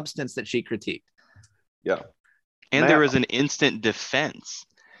substance that she critiqued. Yeah. And there was an instant defense.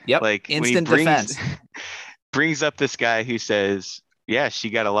 Yep. Instant defense. Brings up this guy who says, yeah, she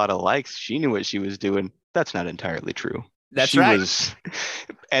got a lot of likes. She knew what she was doing. That's not entirely true. That's right.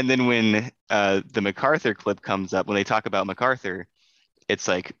 And then when the MacArthur clip comes up, when they talk about MacArthur, it's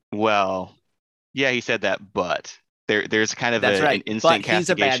like, well, yeah, he said that, but there's kind of an instant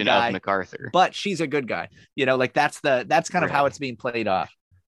castigation of MacArthur. But she's a good guy. That's kind of how it's being played off.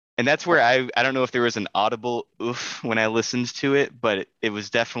 And that's where I don't know if there was an audible oof when I listened to it, but it was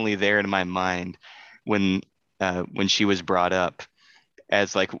definitely there in my mind when she was brought up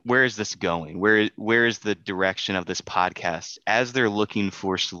as like, where is this going? Where is the direction of this podcast as they're looking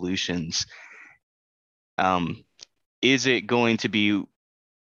for solutions? Is it going to be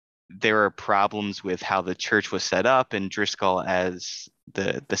there are problems with how the church was set up and Driscoll as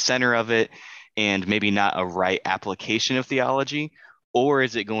the center of it and maybe not a right application of theology? Or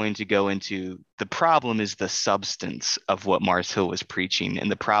is it going to go into the problem is the substance of what Mars Hill was preaching, and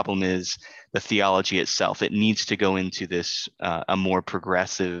the problem is the theology itself. It needs to go into this a more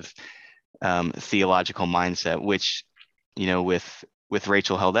progressive theological mindset, which with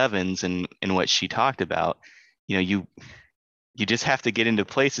Rachel Held Evans and what she talked about, you just have to get into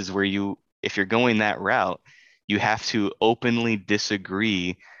places where if you're going that route, You have to openly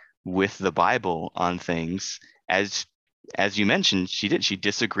disagree with the Bible on things. As you mentioned, she did. She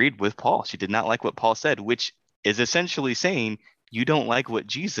disagreed with Paul. She did not like what Paul said, which is essentially saying you don't like what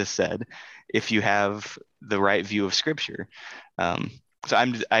Jesus said if you have the right view of Scripture. So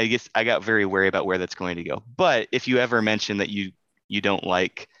I guess I got very wary about where that's going to go. But if you ever mention that you don't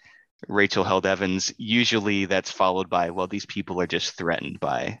like Rachel Held Evans, usually that's followed by, well, these people are just threatened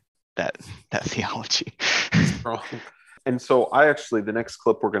by that theology. And so the next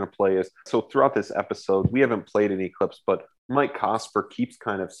clip we're going to play is, so throughout this episode, we haven't played any clips, but Mike Cosper keeps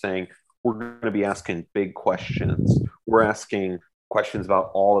kind of saying, we're going to be asking big questions. We're asking questions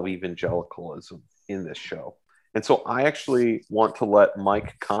about all of evangelicalism in this show. And so I actually want to let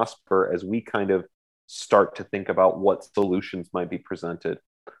Mike Cosper, as we kind of start to think about what solutions might be presented,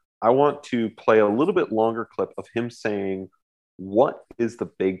 I want to play a little bit longer clip of him saying, what is the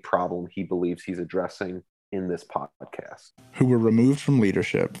big problem he believes he's addressing in this podcast? Who were removed from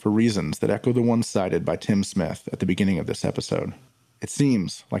leadership for reasons that echo the ones cited by Tim Smith at the beginning of this episode. It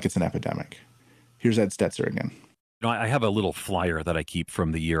seems like it's an epidemic. Here's Ed Stetzer again. I have a little flyer that I keep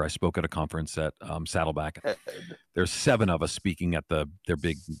from the year I spoke at a conference at Saddleback. There's 7 of us speaking at their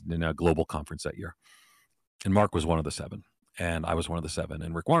big global conference that year. And Mark was one of the 7. And I was one of the 7.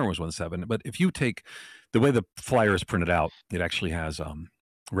 And Rick Warren was one of the 7. But if you take the way the flyer is printed out, it actually has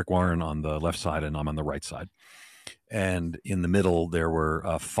Rick Warren on the left side and I'm on the right side. And in the middle, there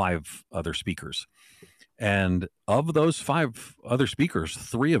were 5 other speakers. And of those 5 other speakers,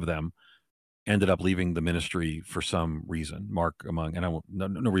 3 of them ended up leaving the ministry for some reason. Mark among, and I won't,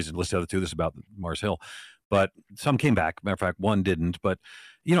 no reason to list the other 2. This is about Mars Hill, but some came back. Matter of fact, 1 didn't. But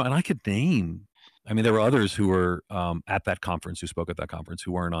and I could name. I mean, there were others who were at that conference, who spoke at that conference,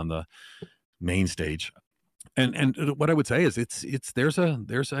 who weren't on the main stage. And what I would say is, there's a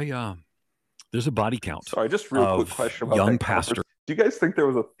body count. Sorry, just real quick question about young that pastor. Conference. Do you guys think there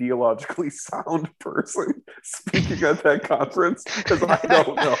was a theologically sound person speaking at that conference? Because I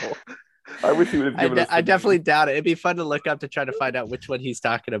don't know. I wish he would have given us. I definitely doubt it. It'd be fun to look up to try to find out which one he's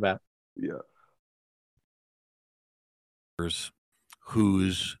talking about. Yeah.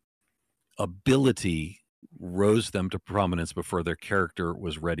 Whose ability rose them to prominence before their character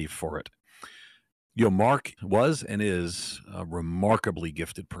was ready for it. Mark was and is a remarkably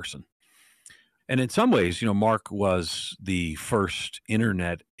gifted person. And in some ways, Mark was the first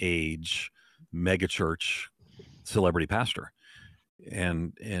internet age megachurch celebrity pastor.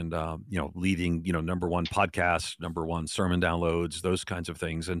 And leading, number 1 podcast, number 1 sermon downloads, those kinds of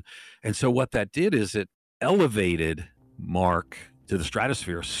things. And so what that did is it elevated Mark to the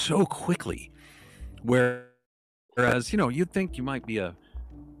stratosphere so quickly, whereas, you'd think you might be a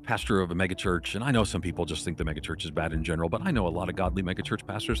pastor of a megachurch. And I know some people just think the megachurch is bad in general, but I know a lot of godly megachurch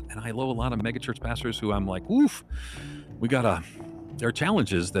pastors, and I know a lot of megachurch pastors who I'm like, oof, there are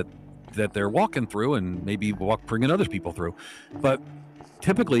challenges that they're walking through and maybe bringing other people through. But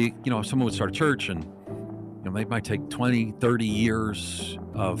typically, if someone would start a church and they might take 20, 30 years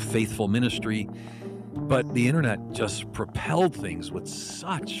of faithful ministry, but the internet just propelled things with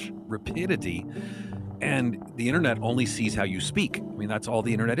such rapidity. And the internet only sees how you speak. I mean, that's all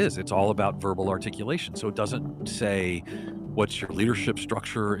the internet is. It's all about verbal articulation. So it doesn't say what's your leadership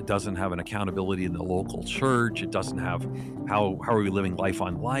structure. It doesn't have an accountability in the local church. It doesn't have how are we living life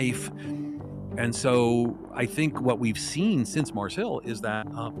on life. And so I think what we've seen since Mars Hill is that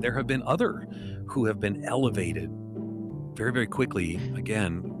there have been other who have been elevated very, very quickly,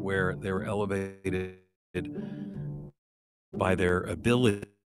 again, where they were elevated by their ability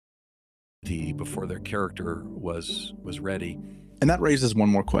before their character was ready. And that raises one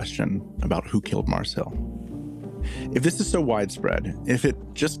more question about who killed Mars Hill. If this is so widespread, if it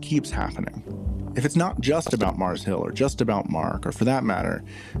just keeps happening, if it's not just about Mars Hill or just about Mark, or for that matter,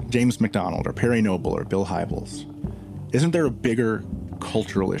 James McDonald or Perry Noble or Bill Hybels, isn't there a bigger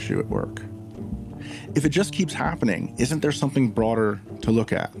cultural issue at work? If it just keeps happening, isn't there something broader to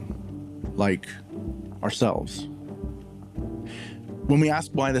look at? Like ourselves? When we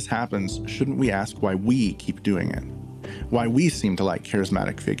ask why this happens, shouldn't we ask why we keep doing it? Why we seem to like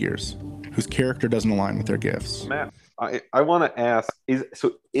charismatic figures whose character doesn't align with their gifts? Matt, I want to ask, is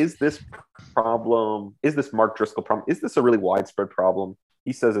this Mark Driscoll problem, is this a really widespread problem?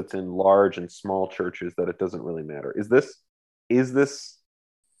 He says it's in large and small churches, that it doesn't really matter. Is this,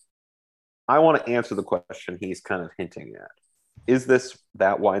 I want to answer the question he's kind of hinting at. Is this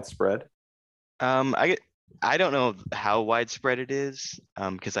that widespread? I don't know how widespread it is,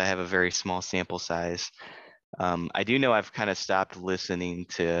 because I have a very small sample size. I do know I've kind of stopped listening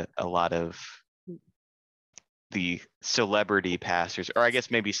to a lot of the celebrity pastors, or I guess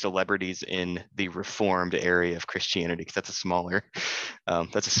maybe celebrities in the Reformed area of Christianity, because that's a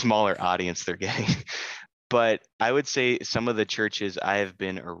smaller audience they're getting. But I would say some of the churches I have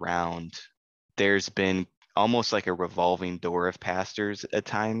been around, there's been almost like a revolving door of pastors at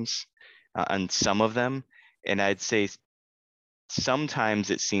times on some of them. And I'd say sometimes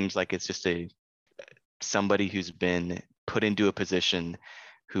it seems like it's just somebody who's been put into a position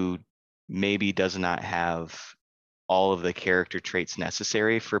who maybe does not have all of the character traits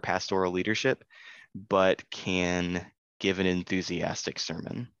necessary for pastoral leadership, but can give an enthusiastic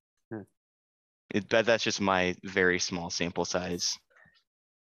sermon. But that's just my very small sample size.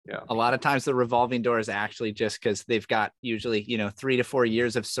 Yeah. A lot of times the revolving door is actually just because they've got usually, 3 to 4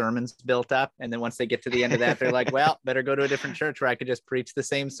 years of sermons built up. And then once they get to the end of that, they're like, well, better go to a different church where I could just preach the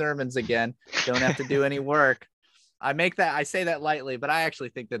same sermons again. Don't have to do any work. I say that lightly, but I actually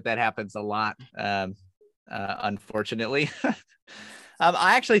think that happens a lot. Unfortunately.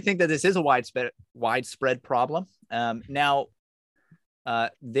 I actually think that this is a widespread problem. Now,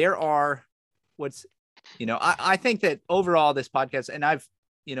 there are I think that overall this podcast, and I've,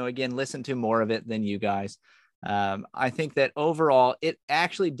 again, listened to more of it than you guys. I think that overall it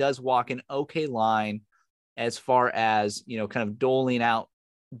actually does walk an okay line as far as, kind of doling out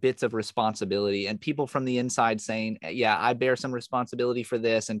bits of responsibility and people from the inside saying, yeah, I bear some responsibility for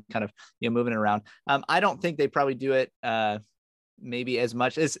this, and kind of, moving it around. I don't think they probably do it maybe as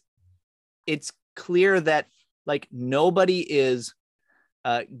much as it's clear that like nobody is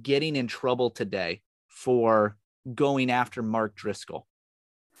getting in trouble today for going after Mark Driscoll.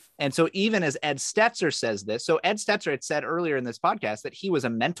 And so even as Ed Stetzer says this, so Ed Stetzer had said earlier in this podcast that he was a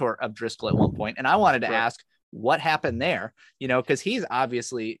mentor of Driscoll at one point. And I wanted to ask what happened there, because he's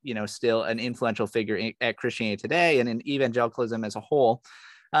obviously, still an influential figure at Christianity Today and in evangelicalism as a whole.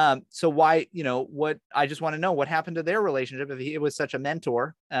 So why, I just want to know what happened to their relationship if he was such a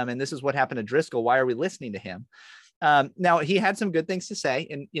mentor. And this is what happened to Driscoll. Why are we listening to him? Now he had some good things to say,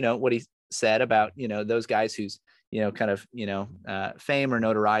 and what he said about those guys whose kind of fame or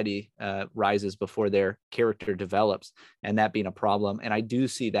notoriety rises before their character develops, and that being a problem. And I do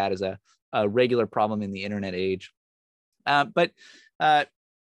see that as a regular problem in the internet age. But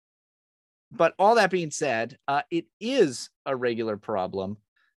all that being said, it is a regular problem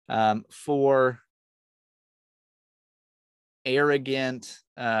for arrogant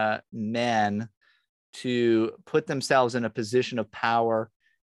men to put themselves in a position of power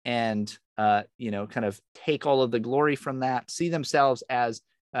and, kind of take all of the glory from that, see themselves as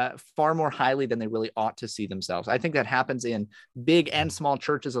far more highly than they really ought to see themselves. I think that happens in big and small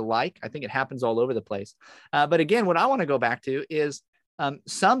churches alike. I think it happens all over the place. But again, what I want to go back to is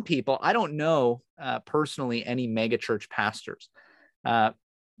some people, I don't know personally any megachurch pastors,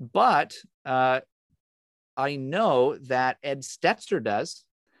 but I know that Ed Stetzer does.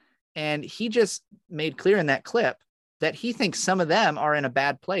 And he just made clear in that clip that he thinks some of them are in a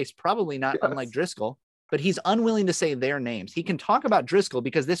bad place, probably not unlike Driscoll, but he's unwilling to say their names. He can talk about Driscoll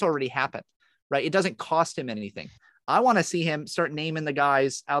because this already happened, right? It doesn't cost him anything. I want to see him start naming the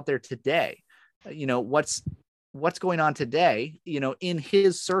guys out there today. What's going on today, in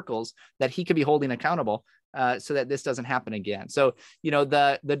his circles that he could be holding accountable so that this doesn't happen again. So,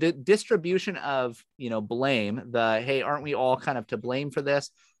 the distribution of, blame, hey, aren't we all kind of to blame for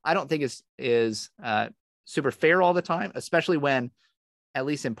this? I don't think is super fair all the time, especially when, at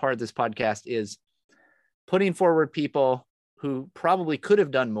least in part, this podcast is putting forward people who probably could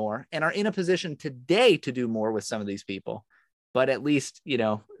have done more and are in a position today to do more with some of these people. But at least,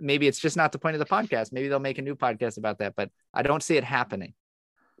 maybe it's just not the point of the podcast. Maybe they'll make a new podcast about that, but I don't see it happening.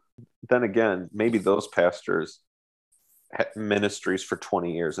 Then again, maybe those pastors had ministries for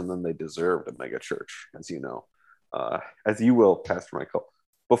 20 years and then they deserved a mega church, as you know. As you will, Pastor Michael.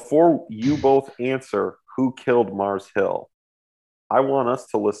 Before you both answer who killed Mars Hill, I want us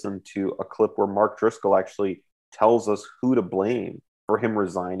to listen to a clip where Mark Driscoll actually tells us who to blame for him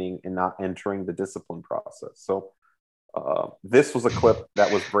resigning and not entering the discipline process. So this was a clip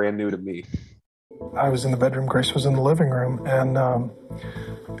that was brand new to me. I was in the bedroom, Grace was in the living room, and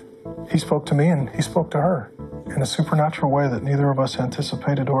he spoke to me and he spoke to her in a supernatural way that neither of us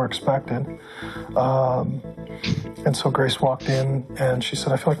anticipated or expected. And so Grace walked in and she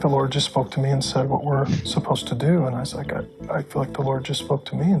said, I feel like the Lord just spoke to me and said what we're supposed to do. And I was like, I feel like the Lord just spoke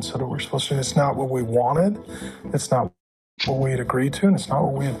to me and said what we're supposed to do. It's not what we wanted. It's not what we had agreed to, and it's not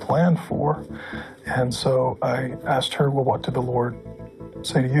what we had planned for. And so I asked her, well, what did the Lord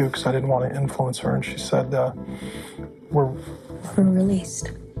say to you? Because I didn't want to influence her. And she said, we're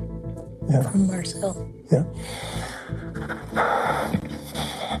released. Yeah. From Mars Hill. Yeah.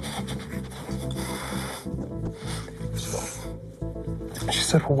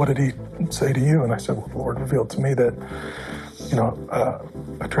 said, well, what did he say to you? And I said, well, the Lord revealed to me that,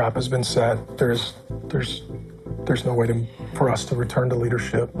 a trap has been set. There's no way for us to return to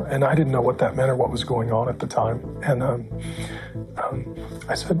leadership. And I didn't know what that meant or what was going on at the time. And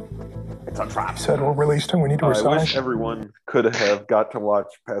I said, it's a trap. He said, well, released him. We need to resign. I wish everyone could have got to watch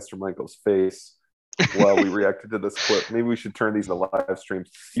Pastor Michael's face while we reacted to this clip. Maybe we should turn these into live streams.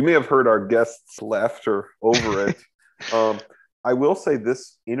 You may have heard our guests' laughter over it. I will say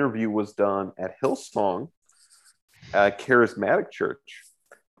this interview was done at Hillsong, a charismatic church.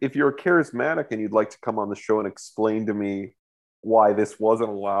 If you're a charismatic and you'd like to come on the show and explain to me why this wasn't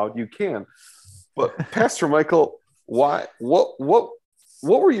allowed, you can. But Pastor Michael, what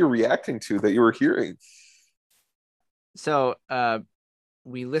were you reacting to that you were hearing? So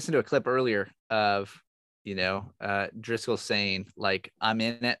we listened to a clip earlier of, Driscoll saying, like, I'm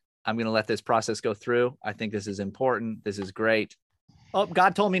in it. I'm going to let this process go through. I think this is important. This is great. Oh,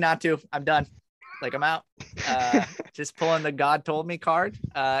 God told me not to. I'm done. Like, I'm out. Just pulling the God told me card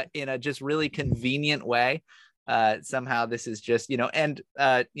in a just really convenient way. Somehow this is just,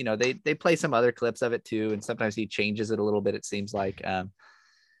 they play some other clips of it too. And sometimes he changes it a little bit. It seems like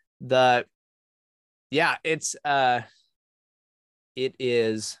it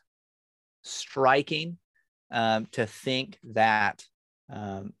is striking to think that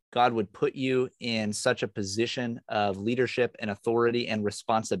God would put you in such a position of leadership and authority and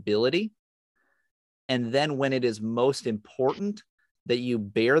responsibility. And then when it is most important that you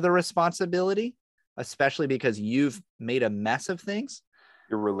bear the responsibility, especially because you've made a mess of things,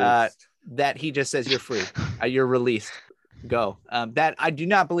 you're released. That he just says, you're free, you're released, go. That I do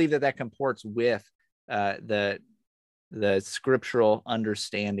not believe that comports with the scriptural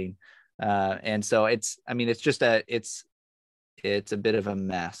understanding. And so it's a bit of a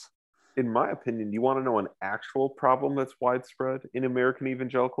mess. In my opinion, you want to know an actual problem that's widespread in American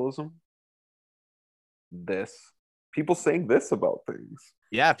evangelicalism? This. People saying this about things.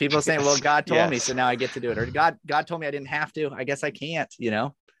 Yeah, people saying, well, God told me, so now I get to do it. Or God told me I didn't have to. I guess I can't,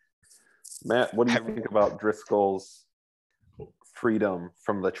 Matt, what do you think about Driscoll's freedom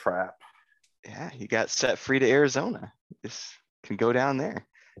from the trap? Yeah, he got set free to Arizona. Just can go down there.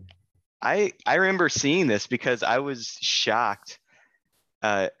 I remember seeing this because I was shocked.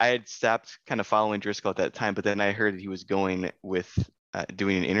 I had stopped kind of following Driscoll at that time, but then I heard he was going with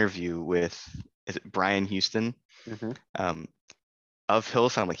doing an interview with, is it Brian Houston of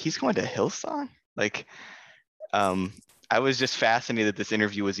Hillsong? Like, he's going to Hillsong? Like, I was just fascinated that this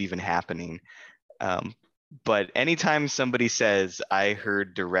interview was even happening. But anytime somebody says, I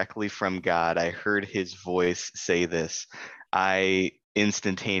heard directly from God, I heard his voice say this, I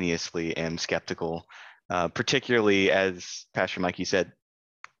instantaneously am skeptical, particularly as Pastor Mike, you said,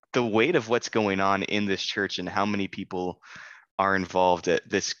 the weight of what's going on in this church and how many people are involved at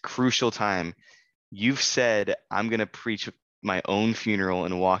this crucial time. You've said, I'm going to preach my own funeral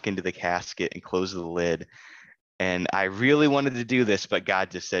and walk into the casket and close the lid. And I really wanted to do this, but God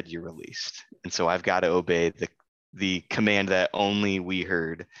just said, you're released. And so I've got to obey the command that only we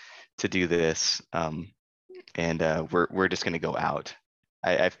heard to do this. And we're just going to go out.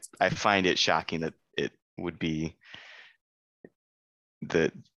 I find it shocking that it would be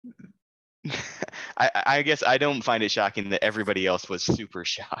I guess I don't find it shocking that everybody else was super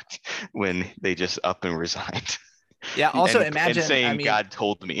shocked when they just up and resigned. Yeah. Also imagine saying, God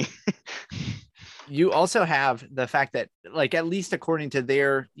told me. You also have the fact that, like, at least according to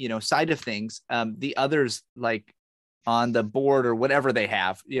their, side of things, the others, like, on the board or whatever they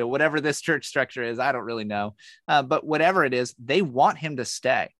have, whatever this church structure is, I don't really know. But whatever it is, they want him to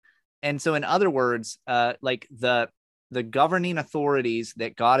stay. And so in other words, like the governing authorities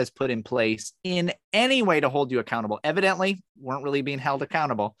that God has put in place in any way to hold you accountable, evidently weren't really being held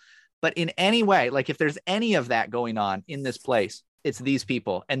accountable, but in any way, like if there's any of that going on in this place, it's these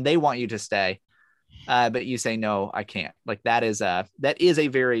people and they want you to stay. But you say, no, I can't. Like that is a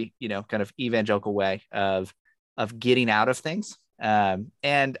very, kind of evangelical way of getting out of things.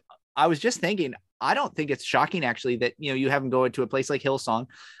 And I was just thinking, I don't think it's shocking actually that, you have him go into a place like Hillsong.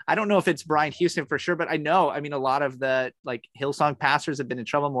 I don't know if it's Brian Houston for sure, but I mean, a lot of the like Hillsong pastors have been in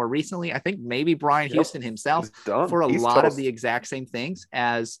trouble more recently. I think maybe Brian Houston himself for a lot of the exact same things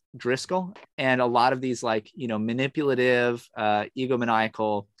as Driscoll, and a lot of these like, manipulative,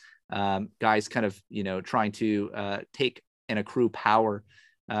 egomaniacal guys kind of, trying to take and accrue power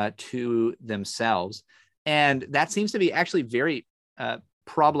to themselves. And that seems to be actually very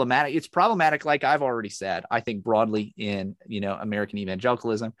problematic. It's problematic, like I've already said, I think broadly in, American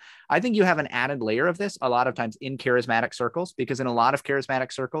evangelicalism. I think you have an added layer of this a lot of times in charismatic circles, because in a lot of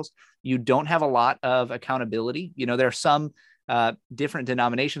charismatic circles, you don't have a lot of accountability. There are some different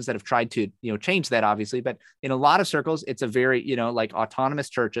denominations that have tried to, change that, obviously. But in a lot of circles, it's a very, like autonomous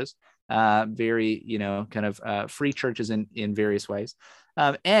churches, very, kind of free churches in various ways.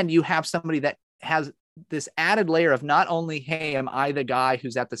 And you have somebody that has this added layer of not only, hey, am I the guy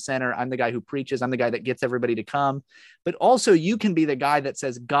who's at the center? I'm the guy who preaches. I'm the guy that gets everybody to come. But also you can be the guy that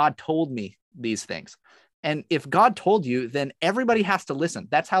says, God told me these things. And if God told you, then everybody has to listen.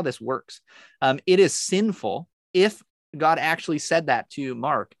 That's how this works. It is sinful if God actually said that to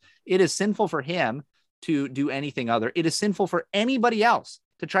Mark. It is sinful for him to do anything other. It is sinful for anybody else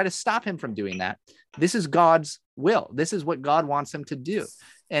to try to stop him from doing that. This is God's will. This is what God wants him to do.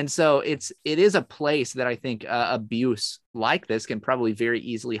 And so it is a place that I think abuse like this can probably very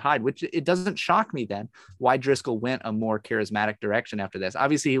easily hide, which it doesn't shock me then why Driscoll went a more charismatic direction after this.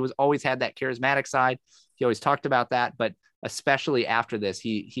 Obviously, he was always had that charismatic side. He always talked about that, but especially after this,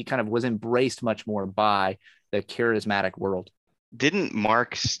 he kind of was embraced much more by the charismatic world. Didn't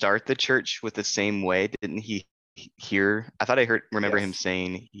Mark start the church with the same way? Didn't he hear? I thought I remember him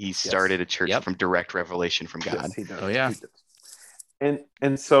saying he started a church from direct revelation from God. Yes, he does. Oh yeah. He does.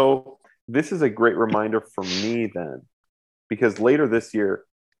 And so this is a great reminder for me then, because later this year,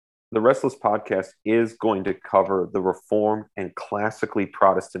 the Restless podcast is going to cover the Reformed and classically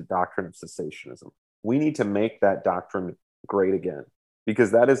Protestant doctrine of cessationism. We need to make that doctrine great again,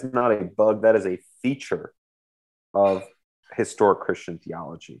 because that is not a bug. That is a feature of historic Christian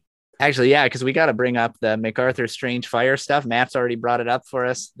theology. Actually, yeah, because we got to bring up the MacArthur Strange Fire stuff. Matt's already brought it up for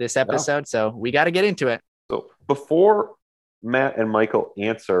us this episode, so we got to get into it. So before Matt and Michael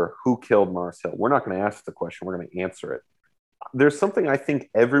answer who killed Mars Hill, we're not going to ask the question. We're going to answer it. There's something I think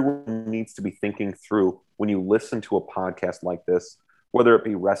everyone needs to be thinking through when you listen to a podcast like this, whether it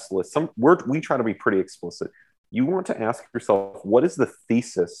be Restless. We try to be pretty explicit. You want to ask yourself, what is the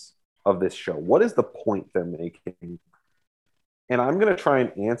thesis of this show? What is the point they're making? And I'm going to try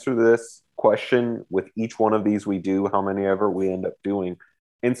and answer this question with each one of these we do, how many ever we end up doing.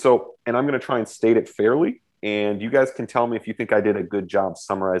 And I'm going to try and state it fairly. And you guys can tell me if you think I did a good job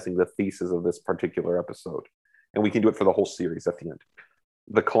summarizing the thesis of this particular episode. And we can do it for the whole series at the end.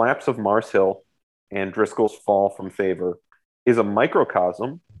 The collapse of Mars Hill and Driscoll's fall from favor is a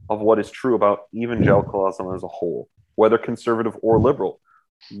microcosm of what is true about evangelicalism as a whole, whether conservative or liberal.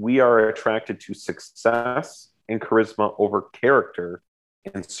 We are attracted to success and charisma over character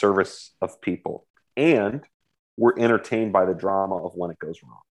and service of people. And we're entertained by the drama of when it goes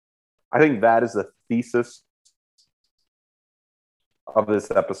wrong. I think that is the thesis of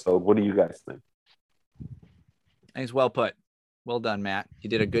this episode. What do you guys think? Thanks. Well put. Well done, Matt. You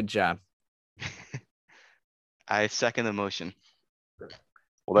did a good job. I second the motion.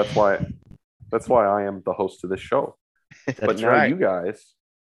 Well, that's why I am the host of this show. But now right. You guys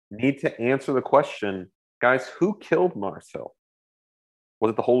need to answer the question, guys, who killed Mars Hill?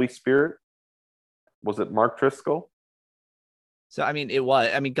 Was it the Holy Spirit? Was it Mark Driscoll? So,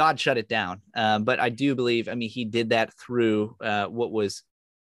 God shut it down. But I do believe, he did that through what was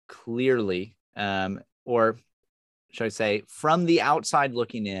clearly, or should I say, from the outside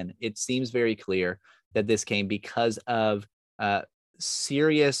looking in, it seems very clear that this came because of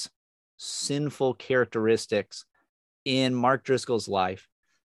serious sinful characteristics in Mark Driscoll's life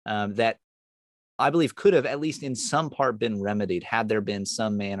that I believe could have, at least in some part, been remedied had there been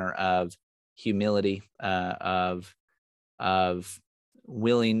some manner of humility, of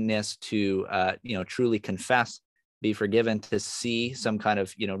willingness to, truly confess, be forgiven, to see some kind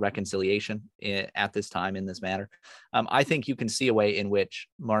of, reconciliation at this time in this matter. I think you can see a way in which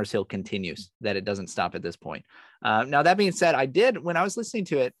Mars Hill continues, that it doesn't stop at this point. Now, that being said, when I was listening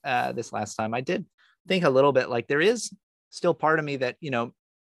to it this last time, I did think a little bit like there is still part of me that,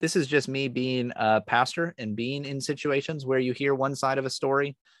 this is just me being a pastor and being in situations where you hear one side of a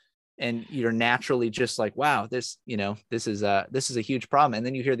story and you're naturally just like, wow, this is a huge problem. And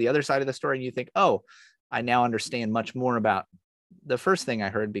then you hear the other side of the story and you think, oh, I now understand much more about the first thing I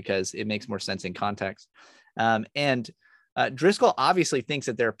heard because it makes more sense in context. And Driscoll obviously thinks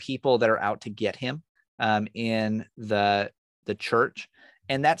that there are people that are out to get him in the church.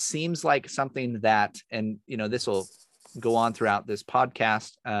 And that seems like something that, and, this will go on throughout this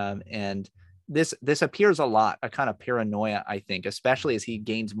podcast. And this appears a lot, a kind of paranoia, I think, especially as he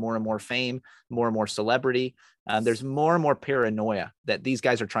gains more and more fame, more and more celebrity. There's more and more paranoia that these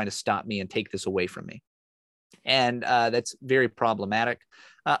guys are trying to stop me and take this away from me. And that's very problematic.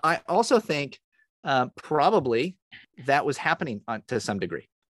 I also think probably that was happening to some degree.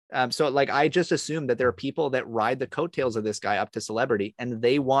 So like, I just assume that there are people that ride the coattails of this guy up to celebrity, and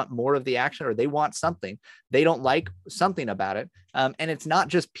they want more of the action, or they want something. They don't like something about it. And it's not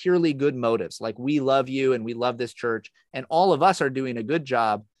just purely good motives. Like, we love you and we love this church, and all of us are doing a good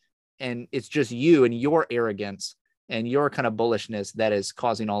job. And it's just you and your arrogance and your kind of bullishness that is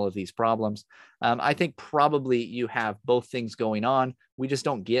causing all of these problems. I think probably you have both things going on. We just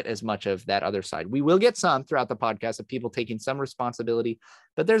don't get as much of that other side. We will get some throughout the podcast of people taking some responsibility,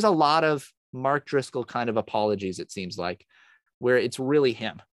 but there's a lot of Mark Driscoll kind of apologies, it seems like, where it's really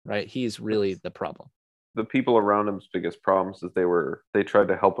him, right? He's really the problem. The people around him's biggest problems is they tried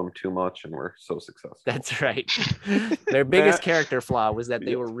to help him too much and were so successful. That's right. Their biggest character flaw was that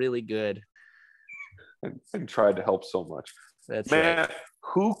they were really good and tried to help so much. That's Matt, right.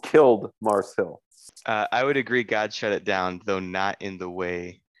 Who killed Mars Hill? I would agree God shut it down, though not in the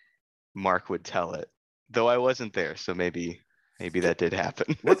way Mark would tell it. Though I wasn't there, so maybe that did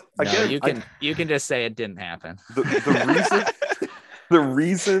happen. You can just say it didn't happen. The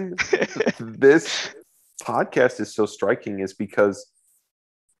reason this podcast is so striking is because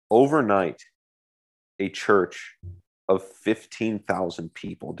overnight, a church of 15,000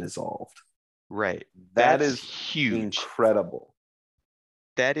 people dissolved. Right. That is huge. Incredible.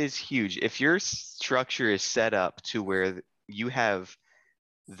 That is huge. If your structure is set up to where you have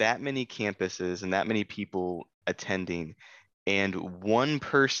that many campuses and that many people attending, and one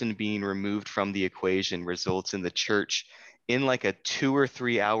person being removed from the equation results in the church in like a 2 or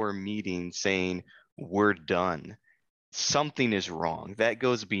 3 hour meeting saying, we're done, something is wrong. That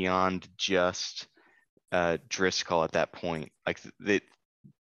goes beyond just Driscoll at that point. Like that,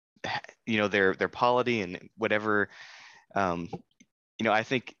 their polity and whatever, I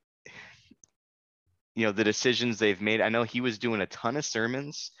think, the decisions they've made. I know he was doing a ton of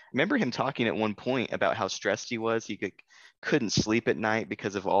sermons. I remember him talking at one point about how stressed he was. He couldn't sleep at night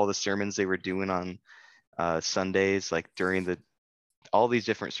because of all the sermons they were doing on Sundays, like during all these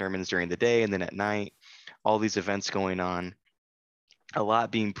different sermons during the day and then at night, all these events going on, a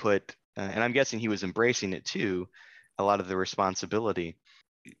lot being put, and I'm guessing he was embracing it too, a lot of the responsibility.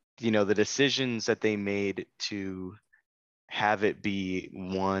 The decisions that they made to have it be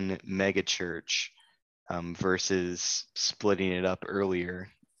one mega church versus splitting it up earlier.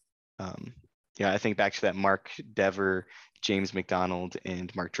 I think back to that Mark Dever, James McDonald,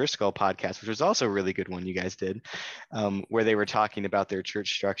 and Mark Driscoll podcast, which was also a really good one you guys did, where they were talking about their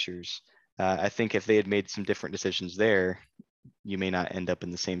church structures. I think if they had made some different decisions there, you may not end up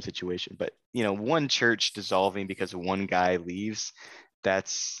in the same situation. But, one church dissolving because one guy leaves,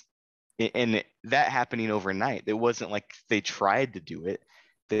 and that happening overnight. It wasn't like they tried to do it.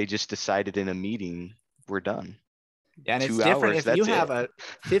 They just decided in a meeting, we're done. And it's different if you have a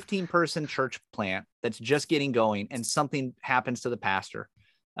 15-person church plant that's just getting going and something happens to the pastor.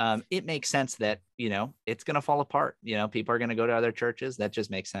 It makes sense that, it's going to fall apart. People are going to go to other churches. That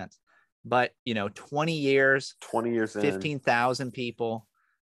just makes sense. But, 20 years, 15,000 people.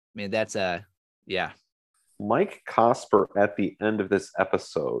 I mean, that's Mike Cosper at the end of this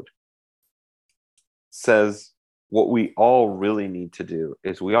episode says what we all really need to do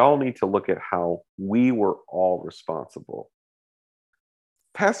is we all need to look at how we were all responsible.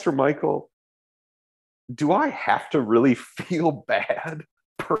 Pastor Michael, do I have to really feel bad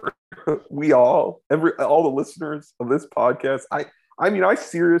for all the listeners of this podcast? I mean, I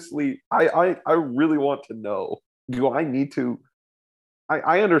seriously, I really want to know, do I need to,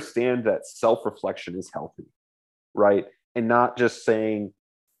 I understand that self-reflection is healthy, right? And not just saying,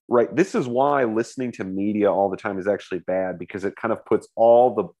 right, this is why listening to media all the time is actually bad, because it kind of puts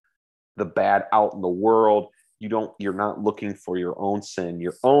all the bad out in the world. You're not looking for your own sin,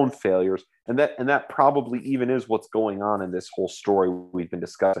 your own failures. And that probably even is what's going on in this whole story we've been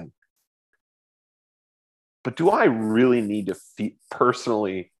discussing. But do I really need to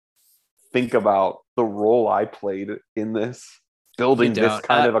personally think about the role I played in this, building this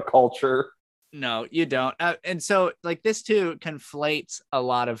kind of a culture? No, you don't. And so like this too conflates a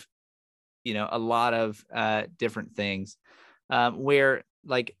lot of different things where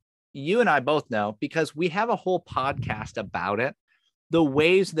like you and I both know, because we have a whole podcast about it, the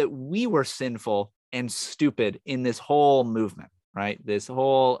ways that we were sinful and stupid in this whole movement, right? The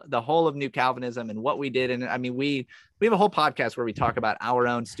whole of New Calvinism and what we did. And I mean, we have a whole podcast where we talk about our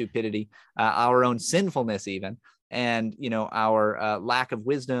own stupidity, our own sinfulness even, and, our lack of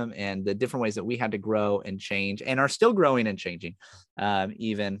wisdom and the different ways that we had to grow and change and are still growing and changing,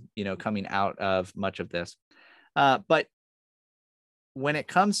 even, coming out of much of this. But when it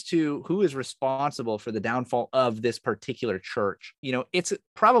comes to who is responsible for the downfall of this particular church, it's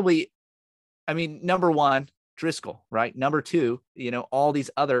probably, number one, Driscoll, right? Number 2, all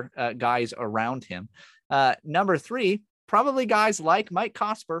these other guys around him. Number 3, probably guys like Mike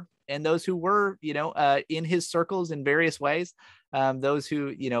Cosper and those who were, in his circles in various ways, those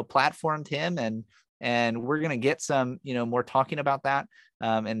who, platformed him, and we're going to get some, more talking about that,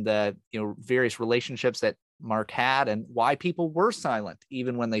 and the, various relationships that Mark had and why people were silent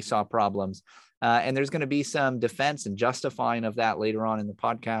even when they saw problems. And there's going to be some defense and justifying of that later on in the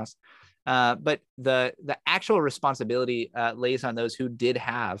podcast. But the actual responsibility lays on those who did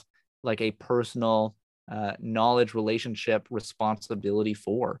have like a personal knowledge, relationship, responsibility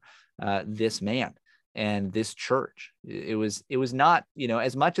for this man and this church. It was not,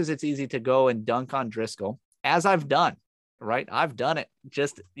 as much as it's easy to go and dunk on Driscoll, as I've done, right? I've done it.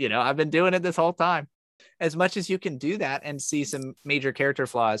 Just, I've been doing it this whole time. As much as you can do that and see some major character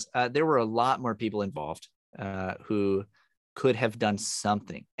flaws, there were a lot more people involved who could have done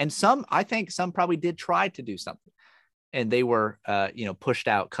something. And I think some probably did try to do something, and they were, pushed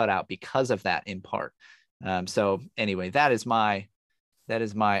out, cut out because of that in part. So anyway, that is my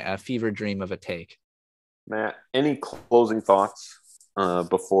fever dream of a take. Matt, any closing thoughts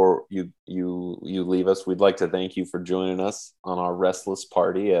before you leave us? We'd like to thank you for joining us on our restless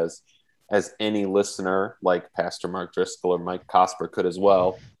party, as any listener like Pastor Mark Driscoll or Mike Cosper could as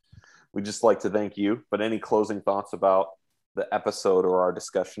well. We'd just like to thank you. But any closing thoughts about the episode or our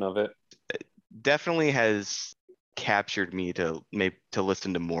discussion of it? It definitely has captured me to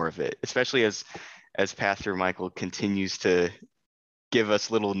listen to more of it, especially as Pastor Michael continues to give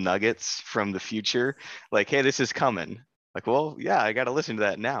us little nuggets from the future, like, hey, this is coming. Like, well, yeah, I got to listen to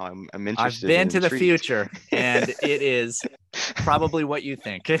that now. I'm interested. I've been to the future, and it is probably what you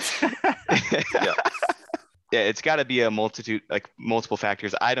think. Yeah, it's got to be a multiple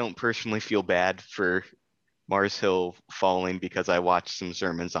factors. I don't personally feel bad for Mars Hill falling because I watched some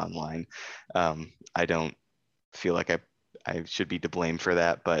sermons online. I don't feel like I should be to blame for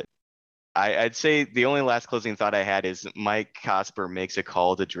that, but I'd say the only last closing thought I had is Mike Cosper makes a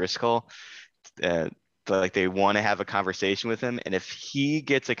call to Driscoll. Like they want to have a conversation with him. And if he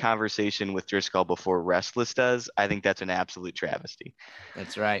gets a conversation with Driscoll before Restless does, I think that's an absolute travesty.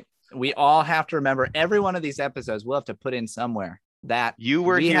 That's right. We all have to remember every one of these episodes we'll have to put in somewhere that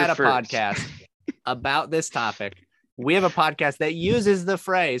we had a podcast about this topic. We have a podcast that uses the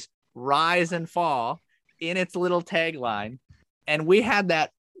phrase rise and fall in its little tagline. And we had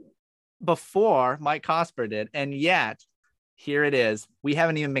that before Mike Cosper did. And yet here it is. We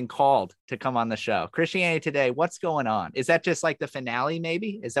haven't even been called to come on the show. Christianity Today, what's going on? Is that just like the finale,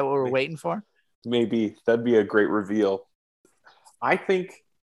 maybe? Is that what we're waiting for? Maybe. That'd be a great reveal. I think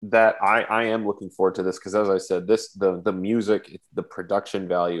that I am looking forward to this because, as I said, the music, the production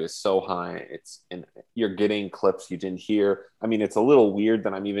value is so high. And you're getting clips you didn't hear. I mean, it's a little weird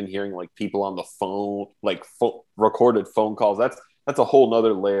that I'm even hearing like people on the phone, like recorded phone calls. That's a whole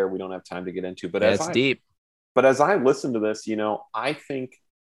nother layer we don't have time to get into. But it's deep. But as I listen to this, I think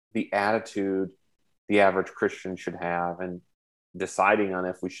the attitude the average Christian should have, and deciding on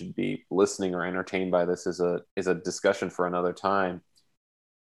if we should be listening or entertained by this is a discussion for another time,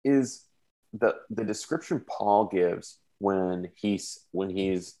 is the description Paul gives when he's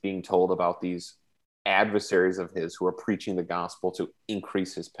being told about these adversaries of his who are preaching the gospel to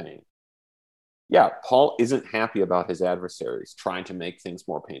increase his pain. Yeah, Paul isn't happy about his adversaries trying to make things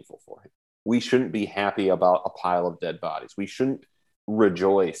more painful for him. We shouldn't be happy about a pile of dead bodies. We shouldn't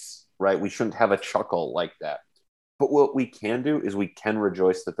rejoice, right? We shouldn't have a chuckle like that. But what we can do is we can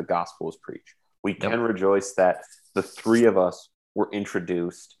rejoice that the gospel is preached. We can rejoice that the three of us were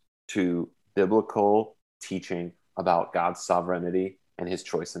introduced to biblical teaching about God's sovereignty and his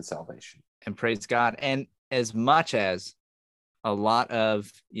choice in salvation. And praise God. And as much as a lot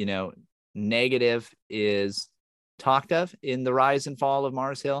of, negative is talked of in the rise and fall of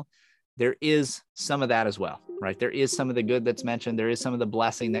Mars Hill, there is some of that as well, right? There is some of the good that's mentioned. There is some of the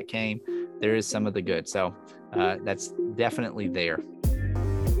blessing that came. There is some of the good. So that's definitely there.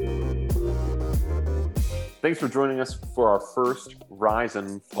 Thanks for joining us for our first Rise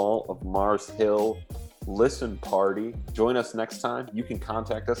and Fall of Mars Hill listen party. Join us next time. You can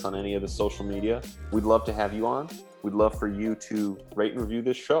contact us on any of the social media. We'd love to have you on. We'd love for you to rate and review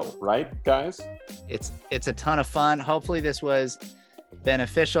this show, right, guys? It's a ton of fun. Hopefully this was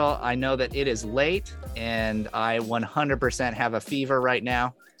beneficial. I know that it is late and I 100% have a fever right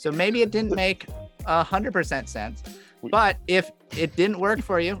now. So maybe it didn't make 100% sense. But if it didn't work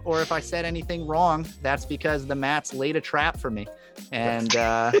for you, or if I said anything wrong, that's because the Mats laid a trap for me. And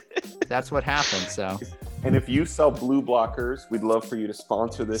that's what happened. So, and if you sell blue blockers, we'd love for you to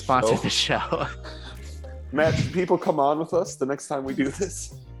sponsor the show. Matt, can people come on with us the next time we do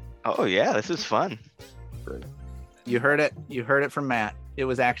this? Oh, yeah, this is fun. Great. You heard it. You heard it from Matt. It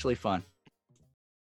was actually fun.